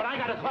 Yeah, but I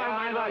got to call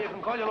my You lawyer.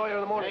 can call your lawyer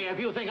in the morning. Hey, if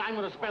you think I'm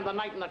going to spend the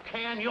night in the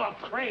can, you're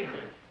crazy.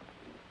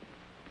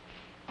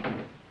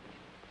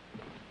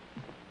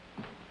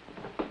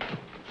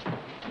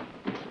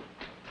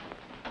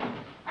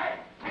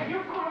 Hey, you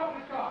come on,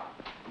 open this door.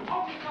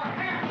 Open this door,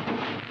 here.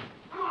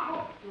 Come on,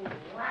 open,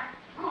 you rat.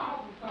 Come on,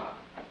 open this door.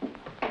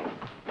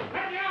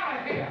 Let me out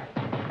of here.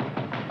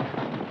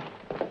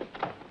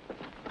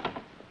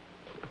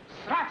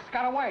 Slats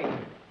got away.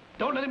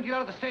 Don't let him get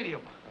out of the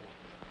stadium.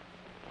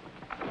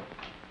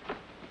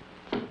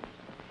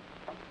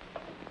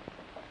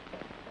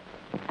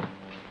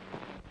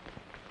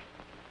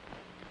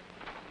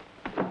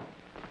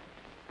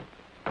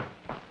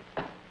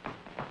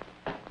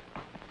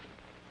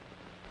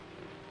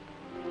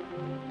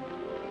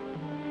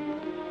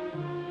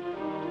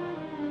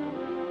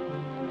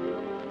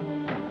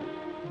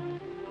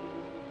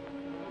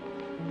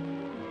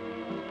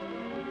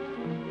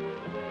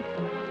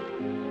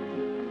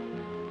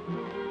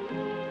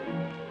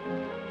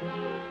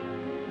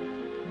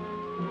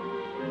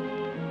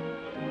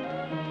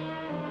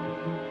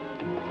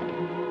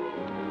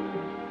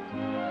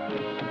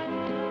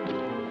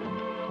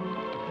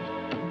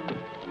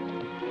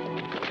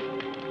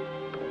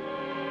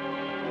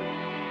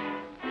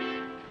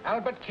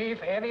 Albert Keefe,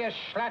 alias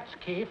Slats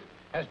Keefe,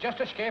 has just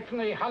escaped from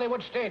the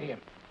Hollywood Stadium.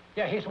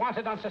 Yeah, he's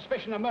wanted on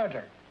suspicion of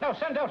murder. Now,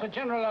 send out a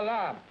general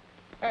alarm.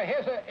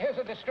 Here's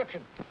a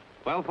description.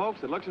 Well,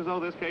 folks, it looks as though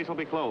this case will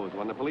be closed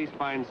when the police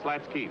find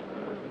Slat's Keefe.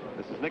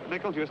 This is Nick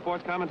Nichols, your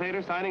sports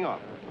commentator, signing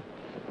off.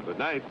 Good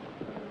night.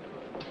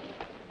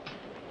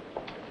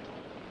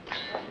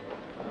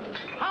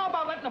 How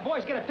about letting the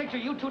boys get a picture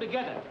of you two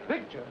together?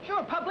 Picture?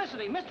 Sure,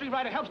 publicity. Mystery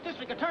writer helps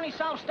district attorney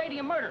solve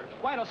stadium murder.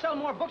 Why, it'll sell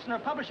more books than our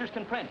publishers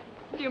can print.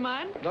 Do you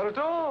mind? Not at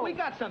all. We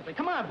got something.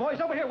 Come on,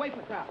 boys, over here, wait for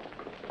the crowd.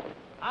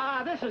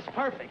 Ah, this is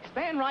perfect.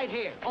 Stand right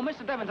here. Oh,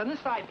 Mr. Devons, on this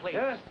side, please.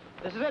 Yes.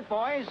 This is it,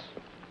 boys.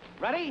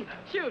 Ready?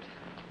 Shoot.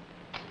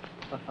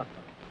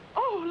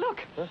 Oh, look.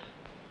 Huh?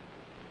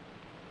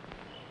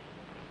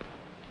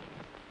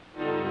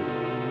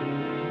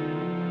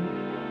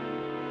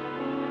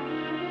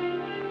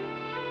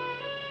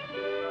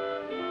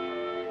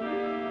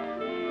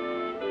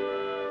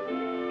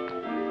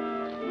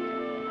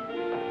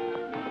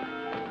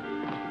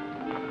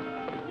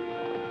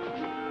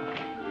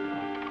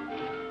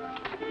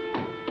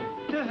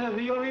 This is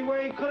the only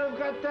way he could have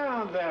got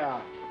down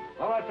there.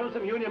 All right,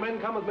 Filson, you and your men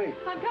come with me.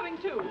 I'm coming,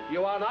 too.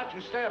 You are not.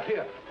 You stay up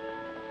here.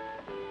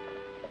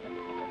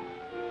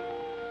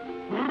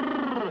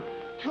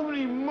 Too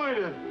many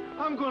murders.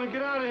 I'm going to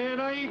get out of here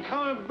and I ain't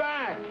coming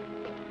back.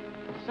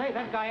 Say,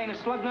 that guy ain't as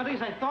slug nutty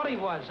as I thought he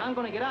was. I'm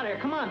going to get out of here.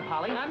 Come on,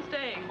 Polly. I'm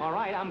staying. All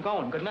right, I'm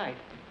going. Good night.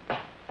 All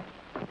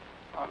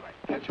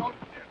right, get you.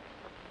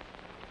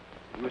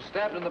 You were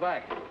stabbed in the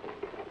back.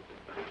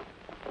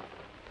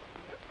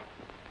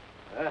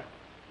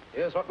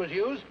 Here's what was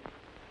used.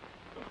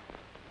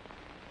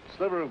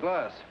 sliver of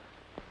glass.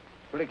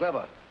 Pretty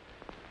clever.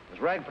 His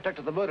rag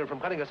protected the murderer from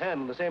cutting his hand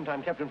and at the same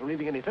time kept him from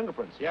leaving any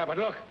fingerprints. Yeah, but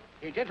look,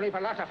 he did leave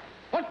a lot of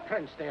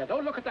footprints there.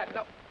 Don't look at that.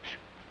 No. Shh.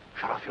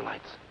 Shut off your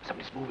lights.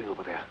 Somebody's moving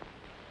over there.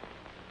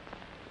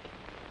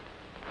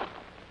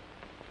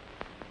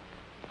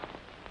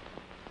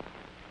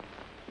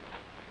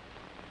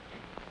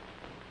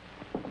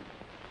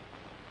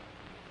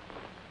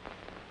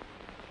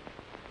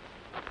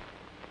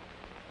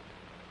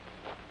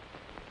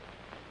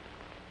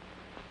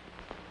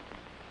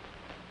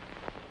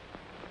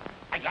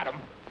 I got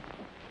him.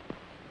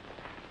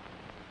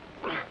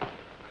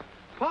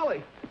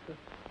 Polly!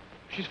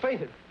 She's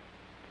fainted.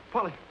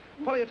 Polly,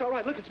 it's all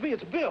right. Look, it's me.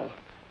 It's Bill.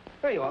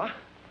 There you are.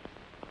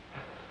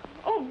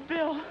 Oh,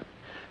 Bill.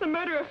 The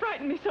murderer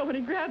frightened me so when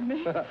he grabbed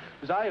me. It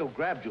was I who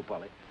grabbed you,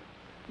 Polly.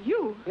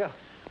 You? Yeah.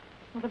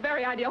 Well, the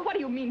very idea. What do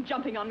you mean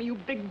jumping on me, you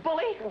big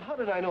bully? Well, how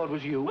did I know it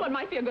was you? Well, it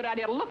might be a good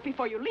idea to look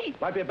before you leap.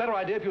 Might be a better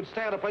idea if you'd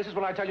stay out of places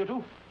when I tell you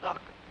to.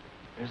 Look,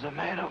 there's a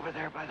man over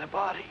there by the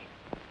body.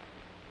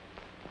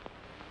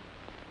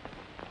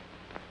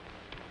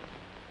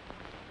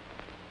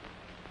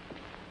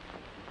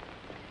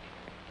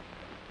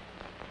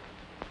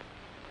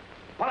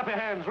 Put up your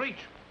hands. Reach.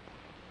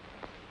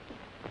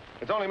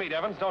 It's only me,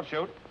 Devons. Don't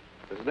shoot.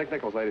 This is Nick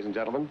Nichols, ladies and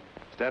gentlemen.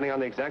 Standing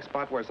on the exact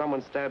spot where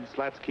someone stabbed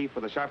Slats Keefe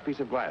with a sharp piece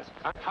of glass.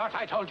 I thought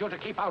I told you to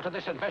keep out of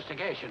this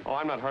investigation. Oh,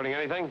 I'm not hurting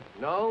anything.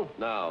 No?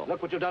 No.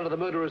 Look what you've done to the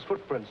murderer's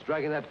footprints,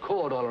 dragging that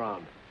cord all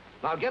around.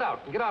 Now get out,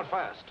 and get out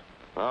fast.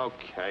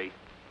 Okay.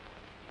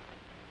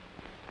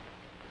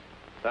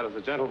 That is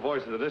the gentle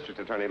voice of the district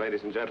attorney,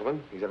 ladies and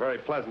gentlemen. He's a very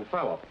pleasant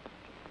fellow.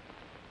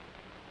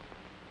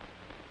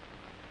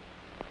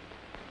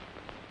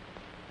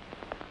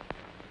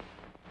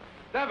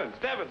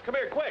 Devons, come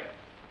here, quick.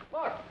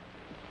 Look.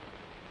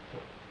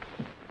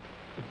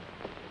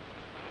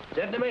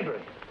 Dead in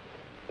Maybury.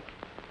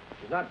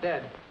 She's not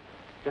dead.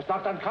 Just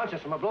knocked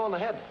unconscious from a blow on the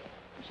head.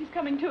 She's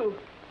coming to.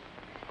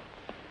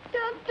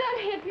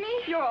 Don't hit me.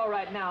 You're all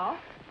right now.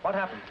 What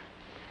happened?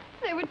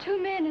 There were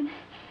two men, and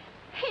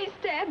he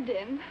stabbed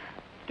him.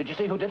 Did you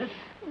see who did it?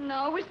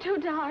 No, it was too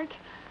dark.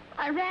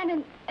 I ran,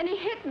 and he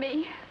hit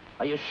me.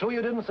 Are you sure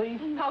you didn't see?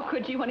 How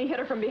could you when he hit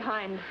her from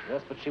behind?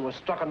 Yes, but she was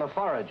struck on the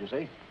forehead, you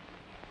see.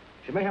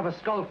 She may have a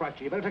skull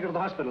fracture. You better take her to the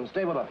hospital and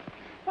stay with her.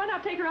 Why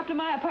not take her up to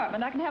my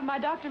apartment? I can have my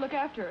doctor look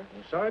after her.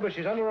 I'm sorry, but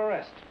she's under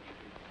arrest.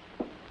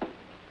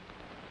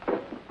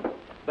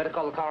 Better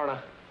call the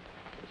coroner.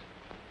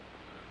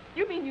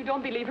 You mean you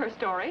don't believe her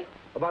story?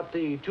 About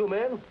the two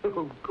men? Of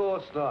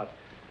course not.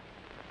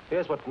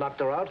 Here's what knocked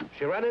her out.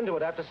 She ran into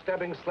it after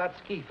stabbing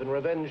Slats Keefe in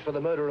revenge for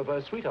the murder of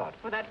her sweetheart.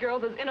 Well, that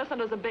girl's as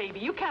innocent as a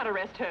baby. You can't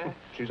arrest her.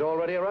 She's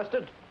already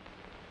arrested.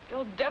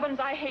 Bill Devons,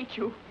 I hate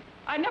you.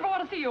 I never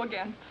want to see you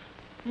again.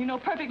 You know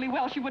perfectly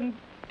well she wouldn't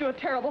do a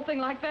terrible thing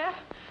like that.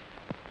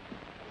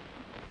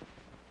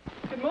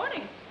 Good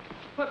morning.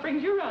 What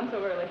brings you around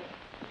so early?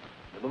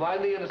 Never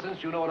mind the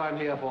innocence. You know what I'm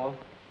here for.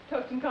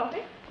 Toast and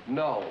coffee?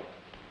 No.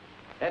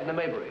 Edna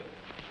Maybury.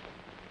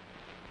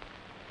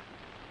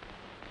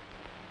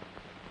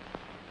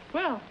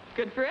 Well,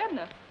 good for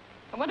Edna.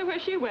 I wonder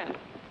where she went.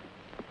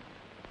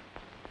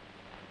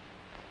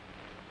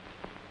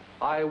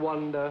 I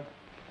wonder.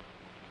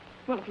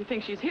 Well, if you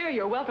think she's here,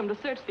 you're welcome to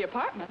search the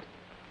apartment.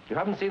 You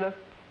haven't seen her?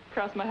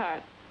 Cross my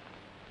heart.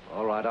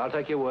 All right, I'll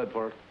take your word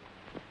for it.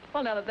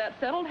 Well, now that that's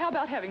settled, how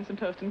about having some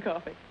toast and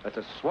coffee? That's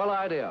a swell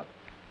idea.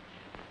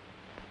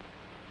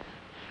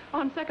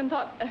 On second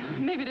thought,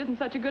 maybe it isn't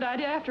such a good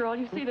idea after all.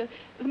 You see, the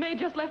maid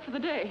just left for the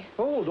day.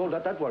 Oh, don't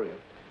let that worry you.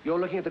 You're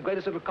looking at the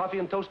greatest little coffee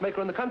and toast maker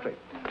in the country.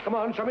 Come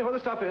on, show me where the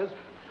stuff is.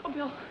 Oh,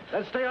 Bill.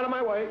 Let's stay out of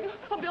my way.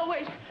 Oh, Bill,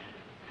 wait.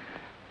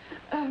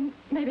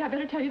 Maybe I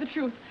better tell you the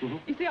truth.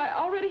 You see, I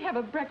already have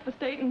a breakfast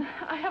date, and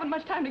I haven't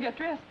much time to get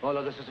dressed. Oh,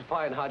 no, this is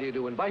fine. How do you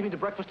do? Invite me to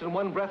breakfast in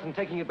one breath and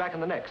taking it back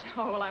in the next.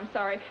 Oh, well, I'm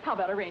sorry. How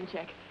about a rain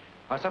check?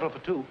 I'll settle for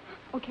two.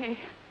 Okay.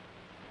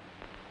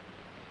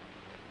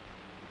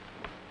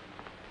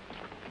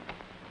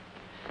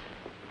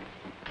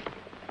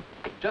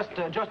 Just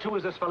who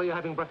is this fellow you're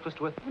having breakfast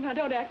with? Well, now,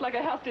 don't act like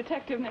a house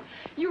detective. Now,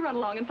 you run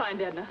along and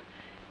find Edna,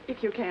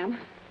 if you can.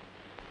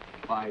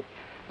 Bye.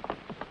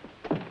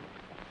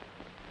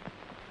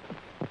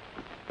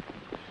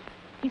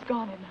 He's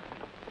gone,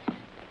 Edna.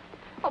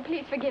 Oh,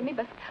 please forgive me,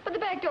 but the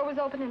back door was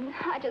open, and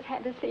I just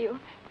had to see you.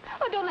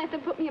 Oh, don't let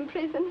them put me in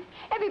prison.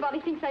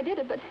 Everybody thinks I did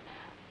it, but...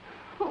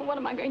 Oh, what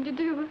am I going to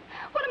do?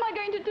 What am I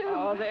going to do?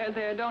 Oh,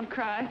 there, don't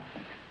cry.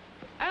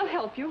 I'll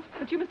help you,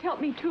 but you must help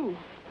me, too.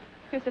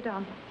 Here, sit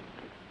down.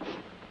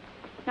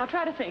 Now,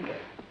 try to think.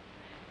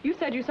 You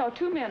said you saw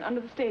two men under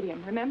the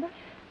stadium, remember?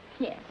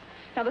 Yes.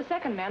 Now, the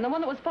second man, the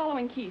one that was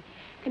following Keith,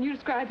 can you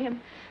describe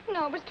him?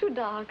 No, it was too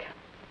dark.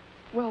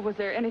 Well, was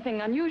there anything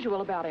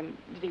unusual about him?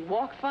 Did he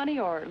walk funny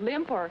or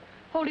limp or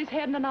hold his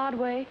head in an odd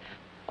way?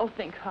 Oh,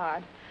 think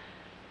hard.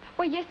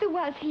 Well, yes, there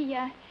was. He...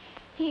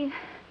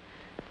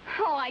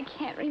 Oh, I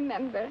can't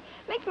remember.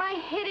 Makes my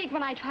head ache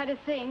when I try to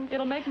think.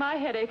 It'll make my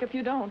head ache if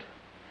you don't.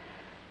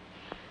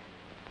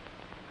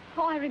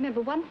 Oh, I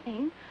remember one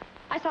thing.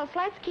 I saw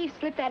Slats Keefe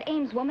slip that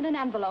Ames woman an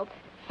envelope.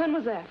 When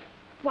was that?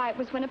 Why, it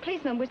was when a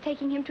policeman was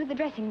taking him to the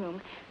dressing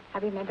room. I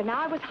remember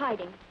now. I was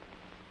hiding.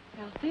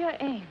 Althea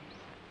Ames.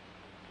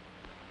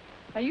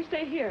 Now, you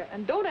stay here,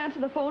 and don't answer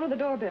the phone or the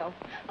doorbell.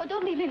 Oh,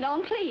 don't leave me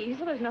alone, please.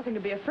 Well, there's nothing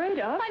to be afraid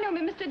of. I know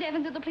Mr.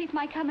 Devons or the police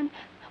might come and...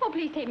 Oh,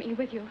 please take me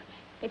with you.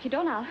 If you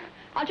don't,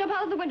 I'll jump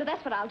out of the window.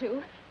 That's what I'll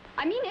do.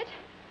 I mean it.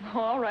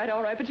 All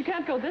right, but you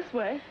can't go this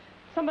way.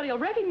 Somebody will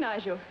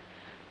recognize you.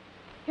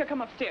 Here,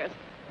 come upstairs.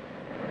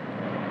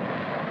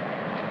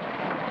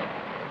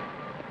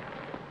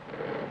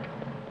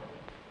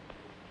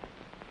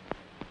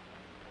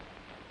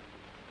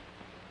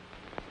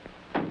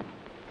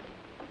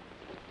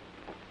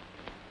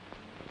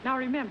 Now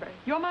remember,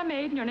 you're my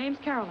maid and your name's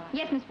Caroline.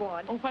 Yes, Miss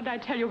Ward. Oh, what did I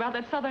tell you about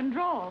that southern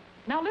drawl?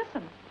 Now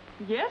listen.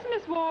 Yes,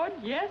 Miss Ward,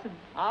 yes, and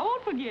I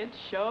won't forget,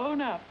 sure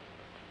enough.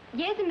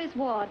 Yes, and Miss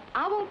Ward,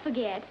 I won't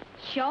forget,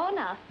 sure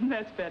enough.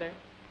 That's better.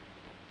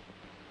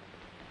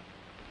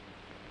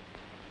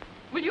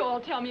 Will you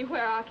all tell me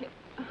where I can...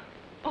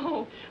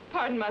 Oh,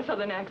 pardon my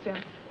southern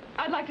accent.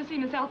 I'd like to see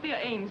Miss Althea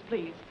Ames,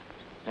 please.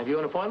 Have you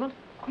an appointment?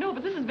 No,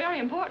 but this is very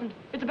important.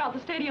 It's about the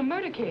stadium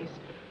murder case.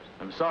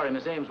 I'm sorry,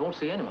 Miss Ames won't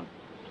see anyone.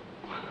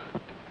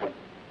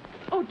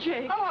 Oh,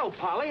 Jake. Hello,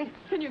 Polly.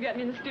 Can you get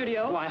me in the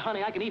studio? Why,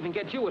 honey, I can even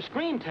get you a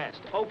screen test.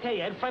 Okay,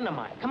 Ed, friend of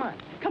mine. Come on.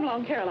 Come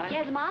along, Caroline.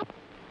 Yes, Mom?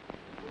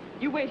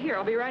 You wait here.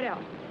 I'll be right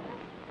out.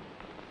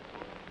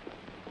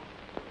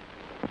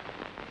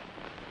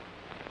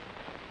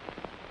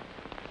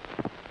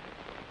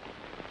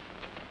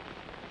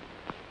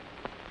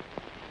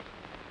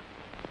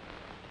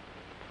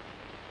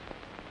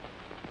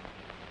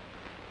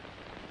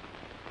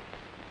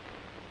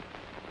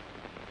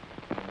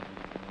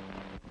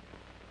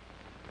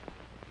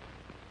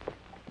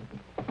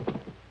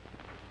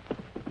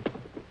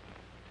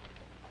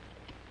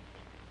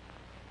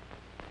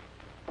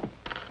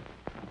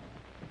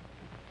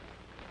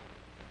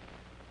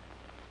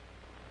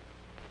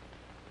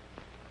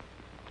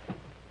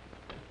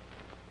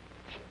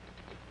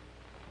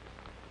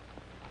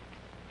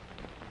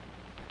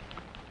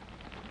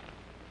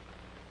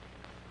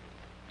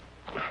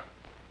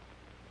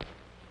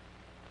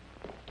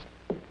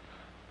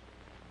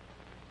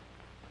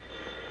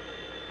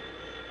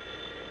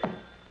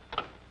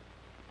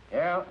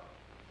 Yeah?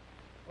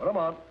 Well, I'm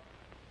on.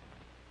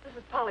 This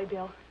is Polly,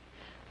 Bill.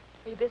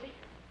 Are you busy?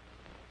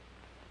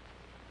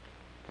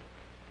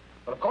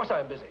 Well, of course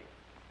I'm busy.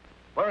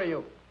 Where are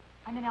you?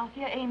 I'm in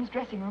Althea Ames'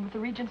 dressing room at the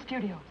Regent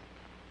Studios.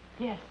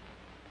 Yes.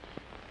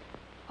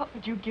 What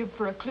would you give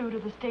for a clue to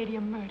the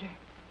stadium murder?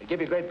 I'd give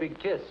you a great big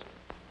kiss.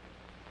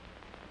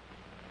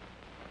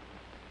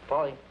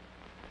 Polly.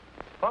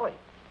 Polly.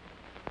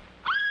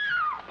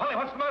 Polly,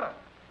 what's the matter?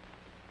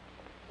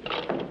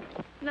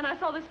 And then I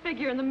saw this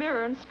figure in the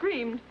mirror and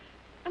screamed.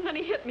 And then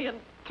he hit me and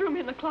threw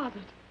me in the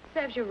closet.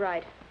 Serves you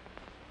right.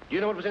 Do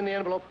you know what was in the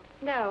envelope?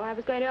 No, I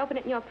was going to open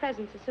it in your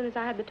presence as soon as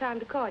I had the time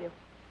to call you.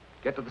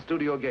 Get to the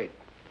studio gate.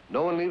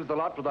 No one leaves the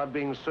lot without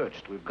being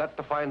searched. We've got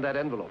to find that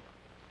envelope.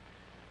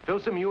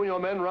 Filson, you and your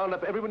men round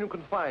up everyone you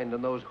can find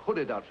in those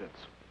hooded outfits.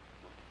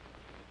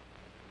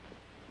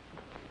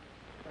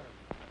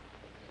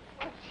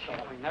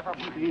 Never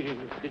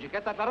Did you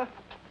get that letter?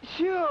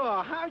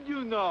 Sure. How'd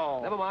you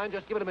know? Never mind.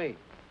 Just give it to me.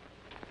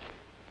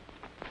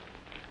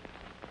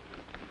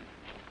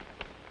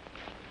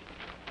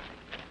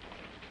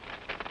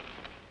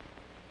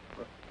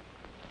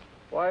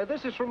 Why,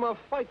 this is from a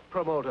fight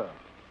promoter.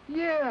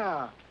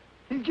 Yeah.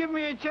 He's giving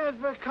me a chance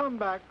for a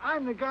comeback.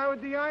 I'm the guy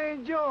with the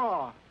iron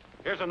jaw.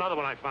 Here's another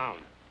one I found.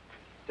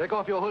 Take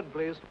off your hood,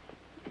 please.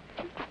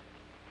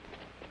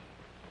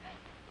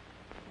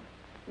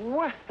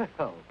 Well,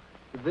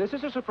 this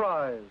is a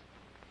surprise.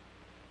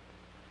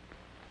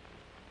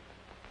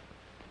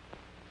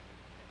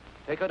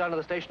 Take her down to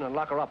the station and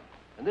lock her up.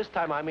 And this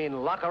time, I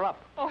mean lock her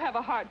up. Oh, have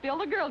a heart, Bill.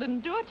 The girl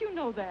didn't do it. You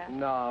know that.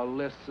 Now,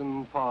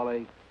 listen,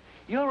 Polly.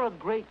 You're a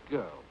great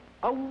girl,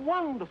 a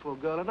wonderful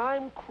girl, and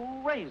I'm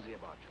crazy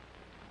about you.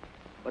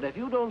 But if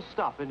you don't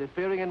stop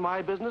interfering in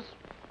my business,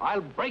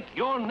 I'll break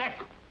your neck.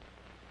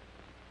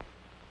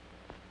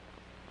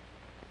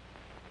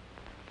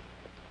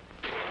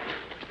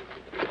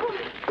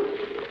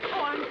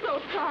 Oh, I'm so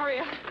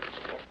sorry.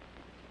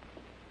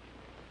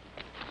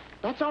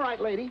 That's all right,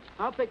 lady.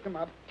 I'll pick them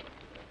up.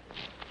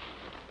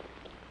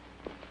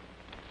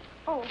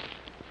 Oh,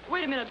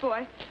 wait a minute,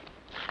 boy.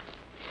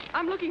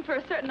 I'm looking for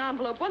a certain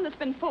envelope, one that's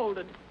been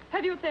folded.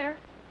 Have you it there?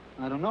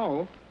 I don't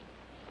know.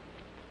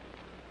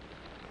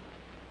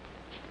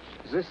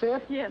 Is this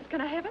it? Yes.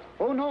 Can I have it?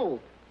 Oh, no.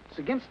 It's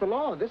against the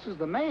law. This is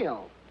the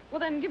mail. Well,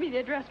 then give me the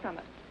address from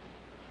it.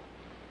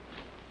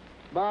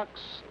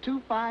 Box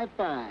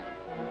 255.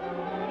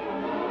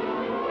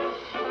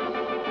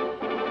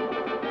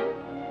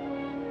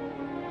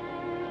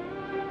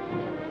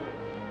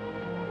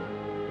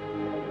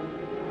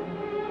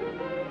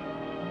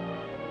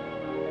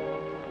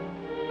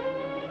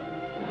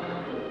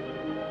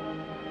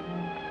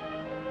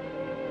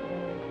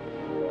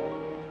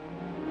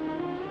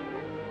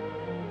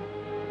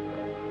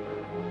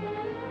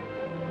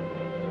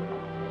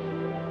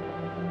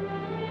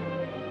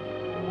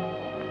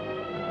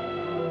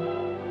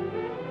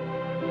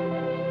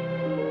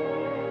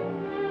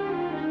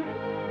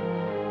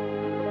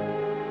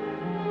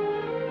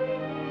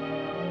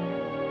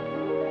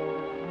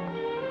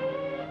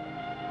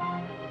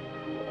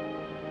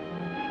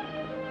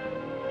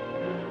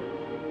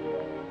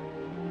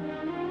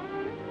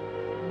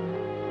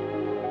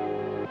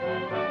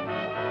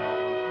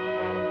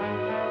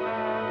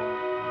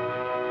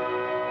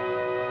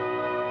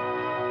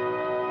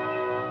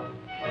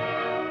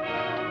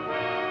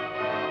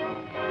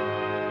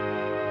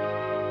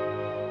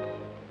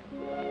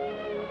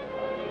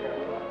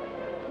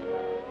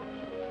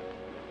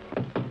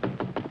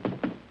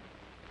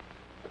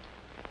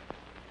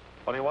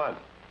 What do you want?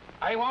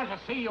 I want to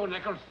see you,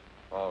 Nichols.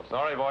 Oh,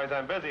 sorry, boys.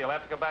 I'm busy. You'll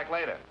have to come back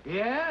later.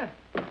 Yeah?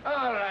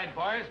 All right,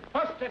 boys.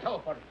 Bust it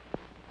open.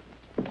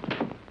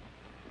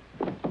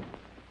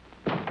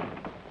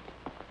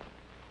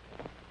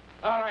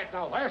 All right,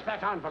 now, where's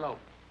that envelope?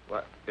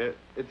 What?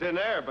 It's in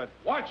there, but...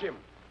 Watch him.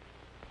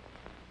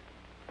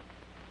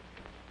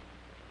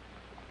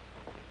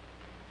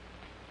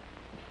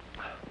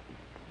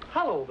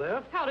 Hello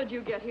there. How did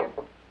you get here?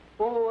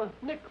 Oh,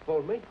 Nick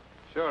phoned me.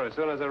 Sure, as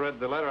soon as I read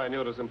the letter, I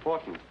knew it was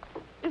important.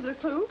 Is it a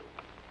clue?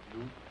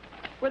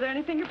 Were there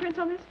any fingerprints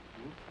on this?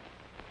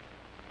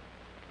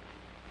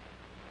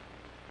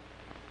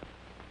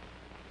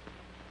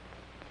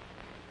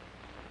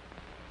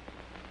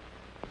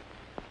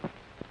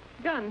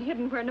 Gun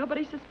hidden where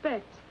nobody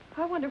suspects.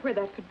 I wonder where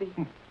that could be.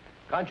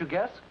 Can't you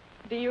guess?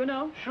 Do you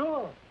know?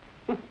 Sure.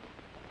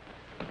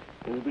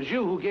 It was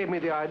you who gave me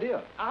the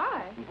idea.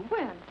 I?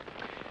 When?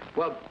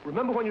 Well,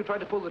 remember when you tried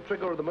to pull the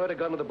trigger of the murder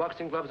gun with the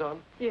boxing gloves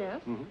on?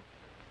 Yes.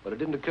 But it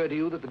didn't occur to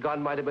you that the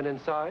gun might have been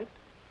inside?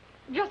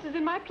 Just as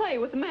in my play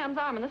with the man's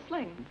arm in the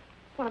sling.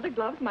 One of the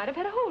gloves might have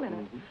had a hole in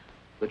it.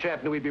 The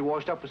chap knew he'd be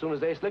washed up as soon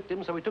as they slicked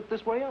him, so he took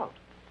this way out.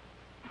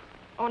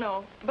 Oh,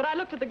 no. But I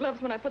looked at the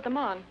gloves when I put them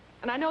on,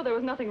 and I know there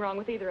was nothing wrong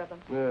with either of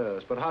them.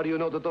 Yes, but how do you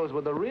know that those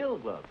were the real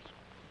gloves?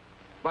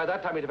 By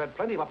that time, he'd have had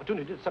plenty of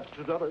opportunity to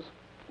substitute others.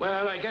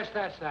 Well, I guess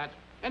that's that.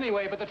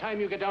 Anyway, by the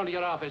time you get down to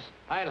your office,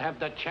 I'll have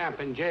the champ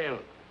in jail.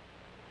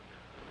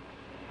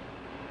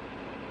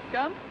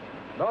 Gum?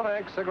 No,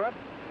 thanks. Cigarette?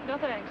 No,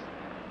 thanks.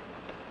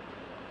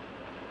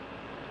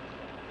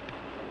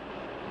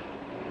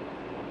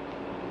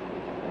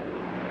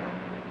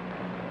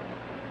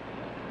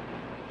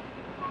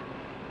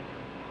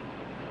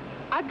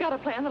 I've got a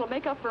plan that'll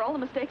make up for all the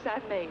mistakes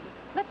I've made.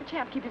 Let the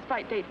champ keep his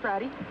fight date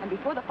Friday, and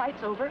before the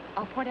fight's over,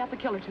 I'll point out the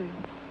killer to you.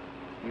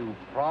 You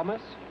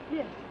promise?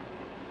 Yes.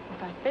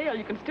 If I fail,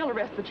 you can still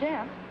arrest the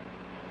champ.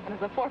 And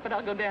as a forfeit,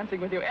 I'll go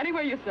dancing with you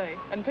anywhere you say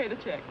and pay the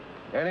check.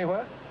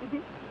 Anywhere?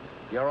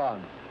 You're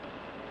on.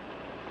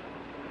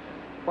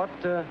 What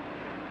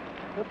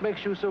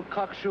makes you so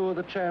cocksure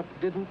the champ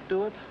didn't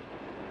do it?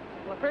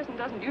 Well, a person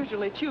doesn't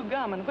usually chew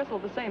gum and whistle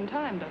at the same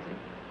time, does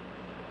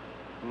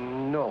he?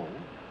 No,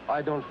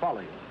 I don't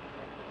follow you.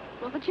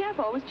 Well, the champ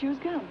always chews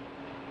gum.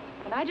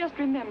 And I just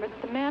remembered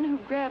that the man who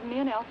grabbed me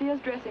in Althea's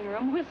dressing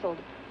room whistled,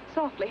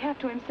 softly, half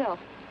to himself,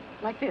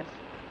 like this.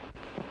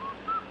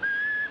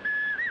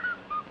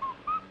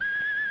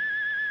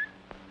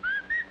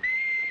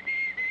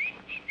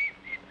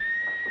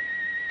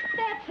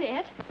 That's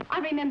it. I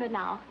remember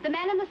now. The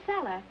man in the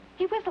cellar.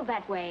 He whistled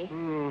that way.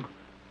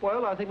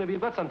 Well, I think maybe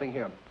you've got something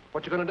here.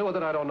 What you gonna do with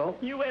it, I don't know.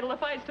 You wait till the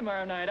fight's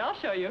tomorrow night. I'll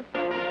show you.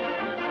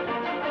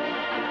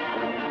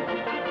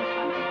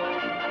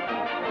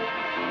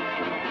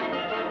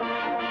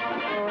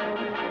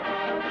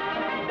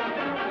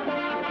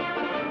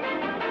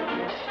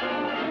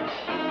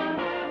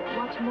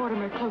 Watch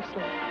Mortimer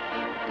closely.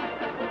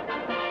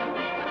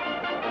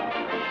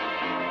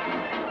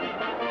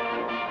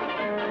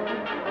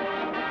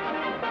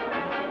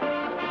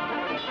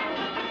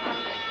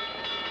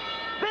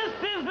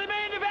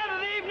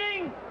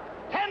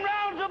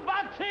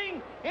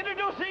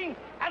 Introducing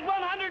at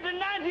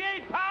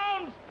 198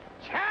 pounds,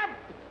 Champ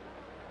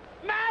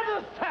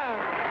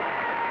Madison!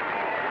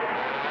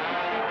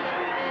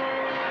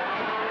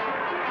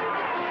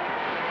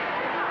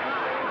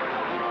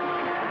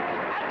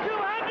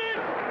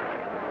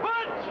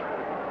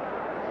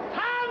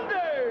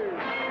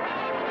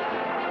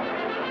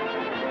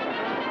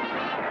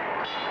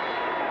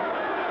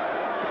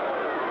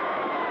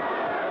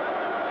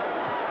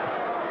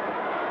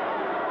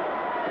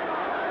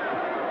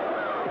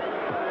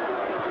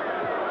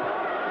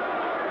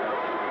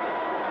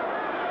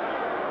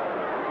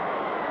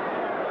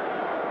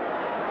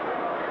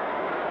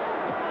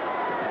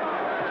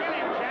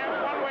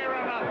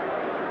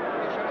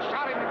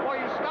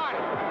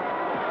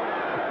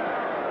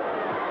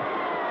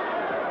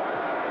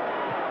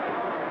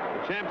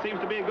 Champ seems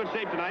to be in good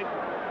shape tonight.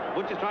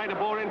 Butch is trying to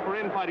bore in for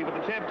infighting, but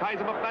the champ ties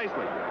him up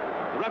nicely.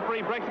 The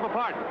referee breaks him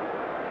apart.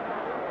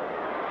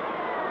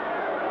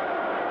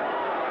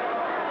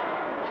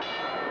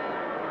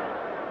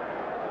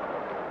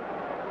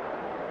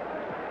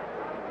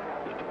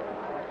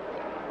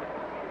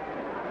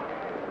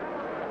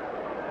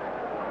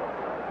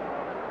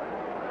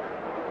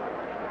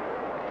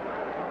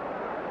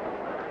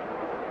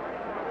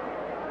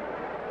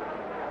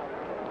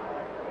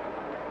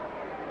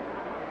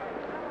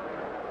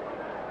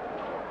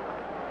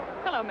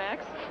 Hello,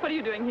 Max. What are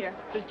you doing here?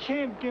 The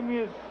champ gave me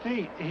a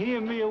seat. He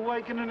and me are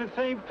working in the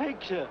same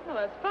picture. Well,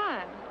 that's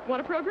fine.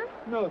 Want a program?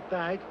 No,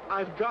 thanks.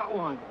 I've got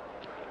one.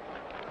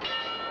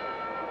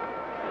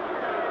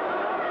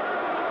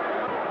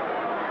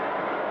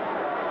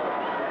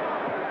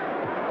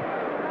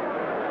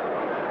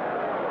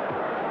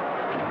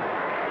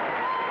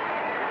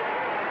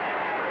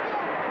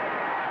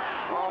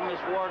 Oh, Miss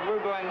Ward,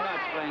 we're going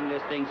nuts playing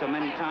this thing so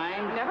many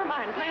times. Never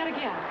mind. Play it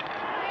again.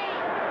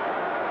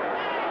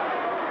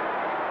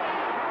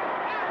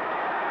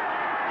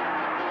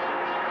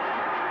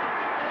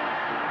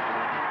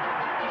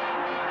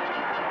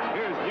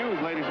 News,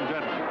 ladies and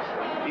gentlemen.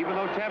 Even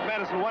though Champ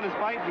Madison won his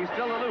fight, he's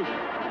still a loser.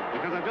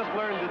 Because I've just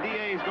learned the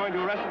DA is going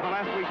to arrest him for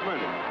last week's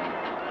murder.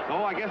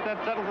 So I guess that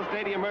settles the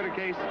stadium murder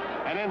case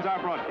and ends our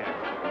broadcast.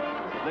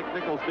 Nick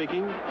Nichols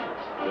speaking.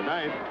 Good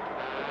night.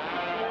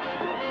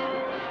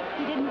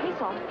 He didn't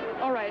whistle.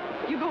 All right,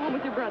 you go home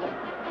with your brother.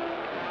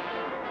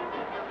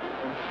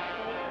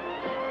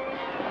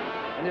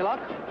 Any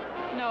luck?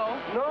 No.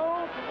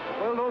 No?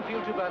 Well, don't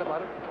feel too bad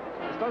about it.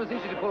 It's not as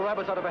easy to pull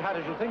rabbits out of a hat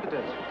as you think it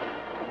is.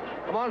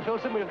 Come on,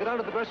 Filson, we'll get down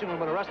to the dressing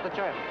room and arrest the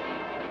champ.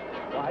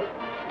 Right.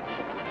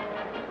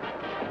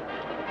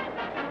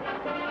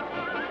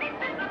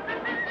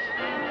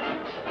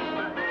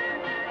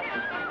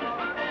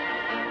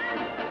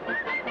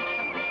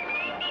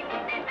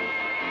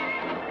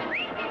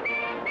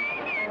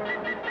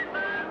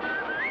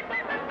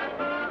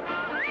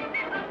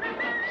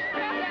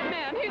 Grab that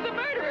man. He's a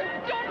murderer.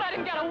 Don't let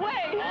him get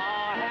away. Oh,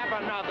 have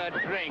another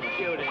drink,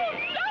 Judy. Oh,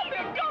 stop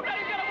him. Don't let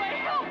him get away.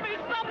 Help me,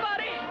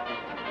 somebody.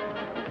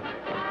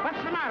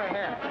 What's the matter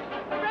here?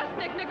 Arrest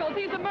Nick Nichols.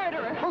 He's a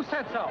murderer. Who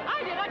said so?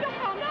 I did. I just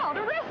found out.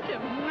 Arrest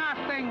him.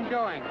 Nothing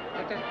doing.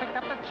 They just picked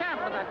up the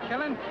champ for that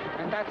killing,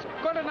 and that's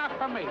good enough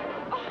for me.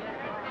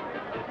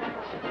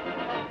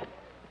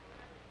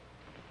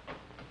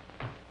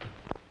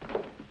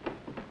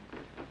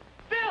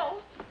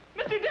 Bill!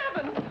 Mr.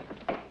 Devons!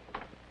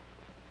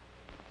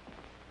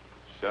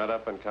 Shut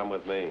up and come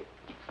with me.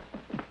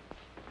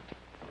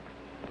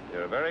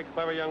 You're a very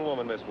clever young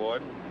woman, Miss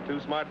Ward. Too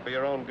smart for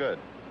your own good.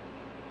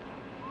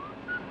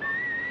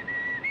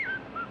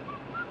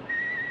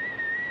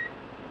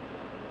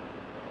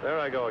 There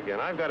I go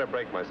again. I've got to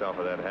break myself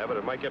of that habit.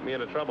 It might get me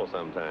into trouble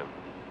sometime.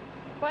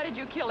 Why did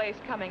you kill Ace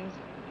Cummings?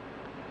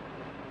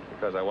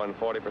 Because I won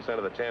 40%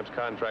 of the champ's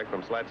contract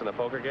from slats in a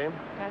poker game?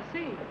 I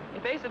see.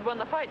 If Ace had won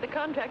the fight, the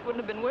contract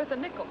wouldn't have been worth a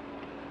nickel.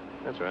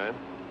 That's right.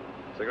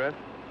 Cigarette?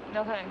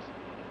 No, thanks.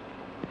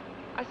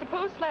 I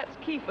suppose Slats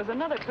Keefe was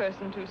another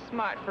person too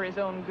smart for his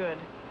own good.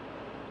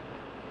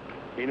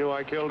 He knew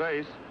I killed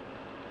Ace.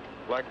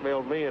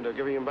 Blackmailed me into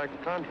giving him back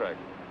the contract.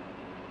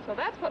 So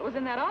that's what was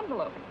in that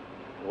envelope.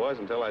 It was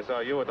until I saw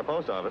you at the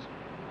post office.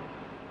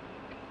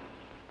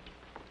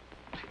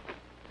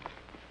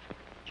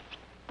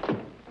 Come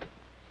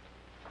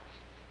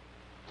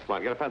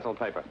on, get a pencil and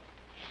paper.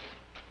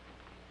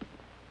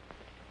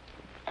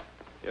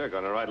 You're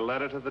going to write a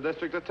letter to the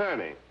district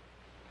attorney.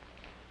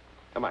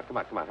 Come on,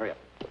 hurry up.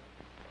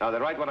 Now,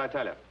 then write what I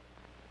tell you.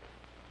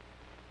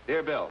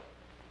 Dear Bill,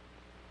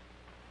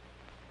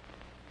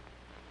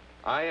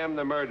 I am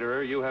the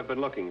murderer you have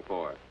been looking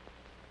for.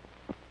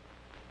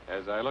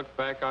 As I look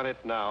back on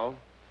it now,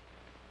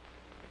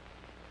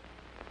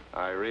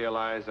 I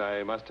realize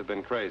I must have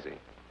been crazy.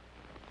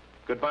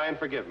 Goodbye and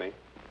forgive me.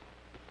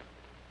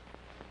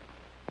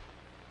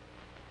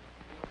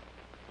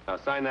 Now,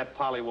 sign that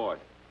Polly Ward.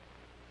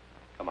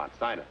 Come on,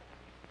 sign it.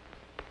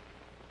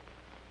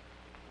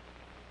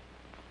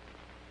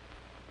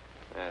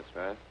 That's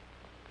right.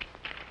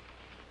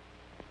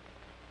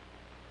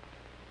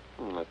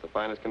 That's the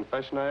finest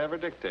confession I ever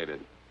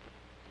dictated.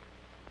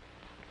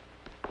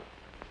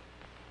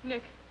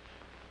 Nick,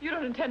 you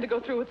don't intend to go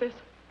through with this.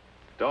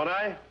 Don't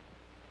I?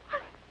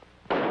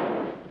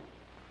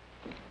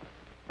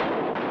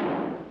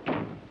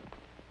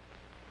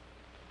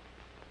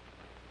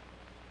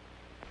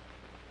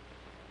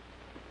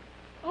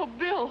 Oh,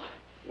 Bill.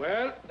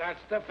 Well, that's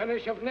the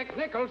finish of Nick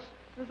Nichols.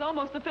 It was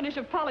almost the finish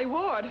of Polly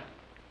Ward.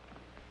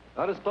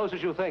 Not as close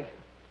as you think.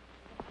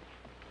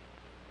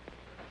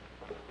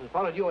 We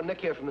followed you and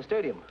Nick here from the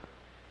stadium.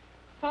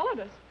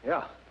 Followed us?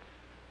 Yeah.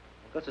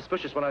 Got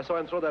suspicious when I saw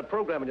him throw that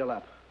program in your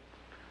lap.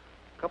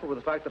 Coupled with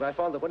the fact that I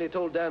found that when he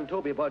told Dan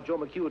Toby about Joe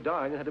McHugh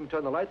dying and had him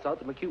turn the lights out,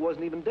 that McHugh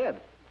wasn't even dead.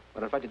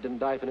 But in fact, he didn't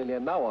die for nearly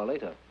an hour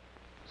later.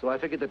 So I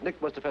figured that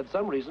Nick must have had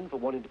some reason for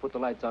wanting to put the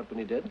lights out when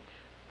he did.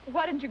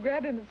 Why didn't you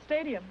grab him at the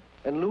stadium?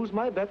 And lose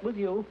my bet with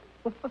you.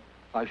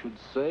 I should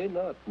say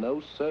not.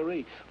 No,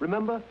 sirree.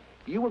 Remember,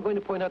 you were going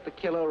to point out the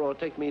killer or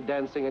take me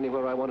dancing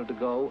anywhere I wanted to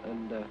go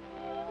and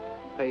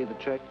pay the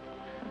check.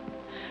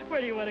 Where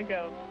do you want to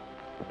go?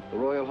 The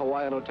Royal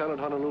Hawaiian Hotel at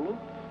Honolulu.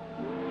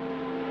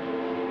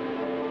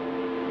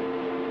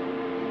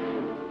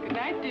 Good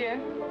night, dear.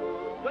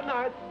 Good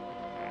night.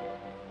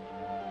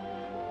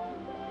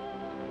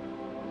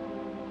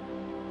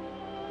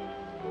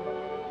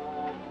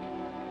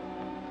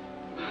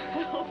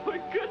 Oh, for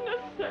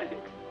goodness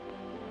sakes.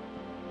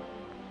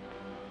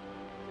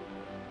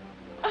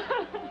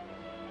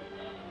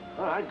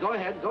 All right, go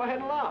ahead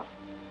and laugh.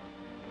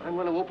 I'm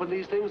going to open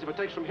these things if it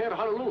takes from here to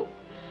Honolulu.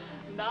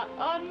 Not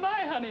on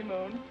my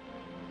honeymoon.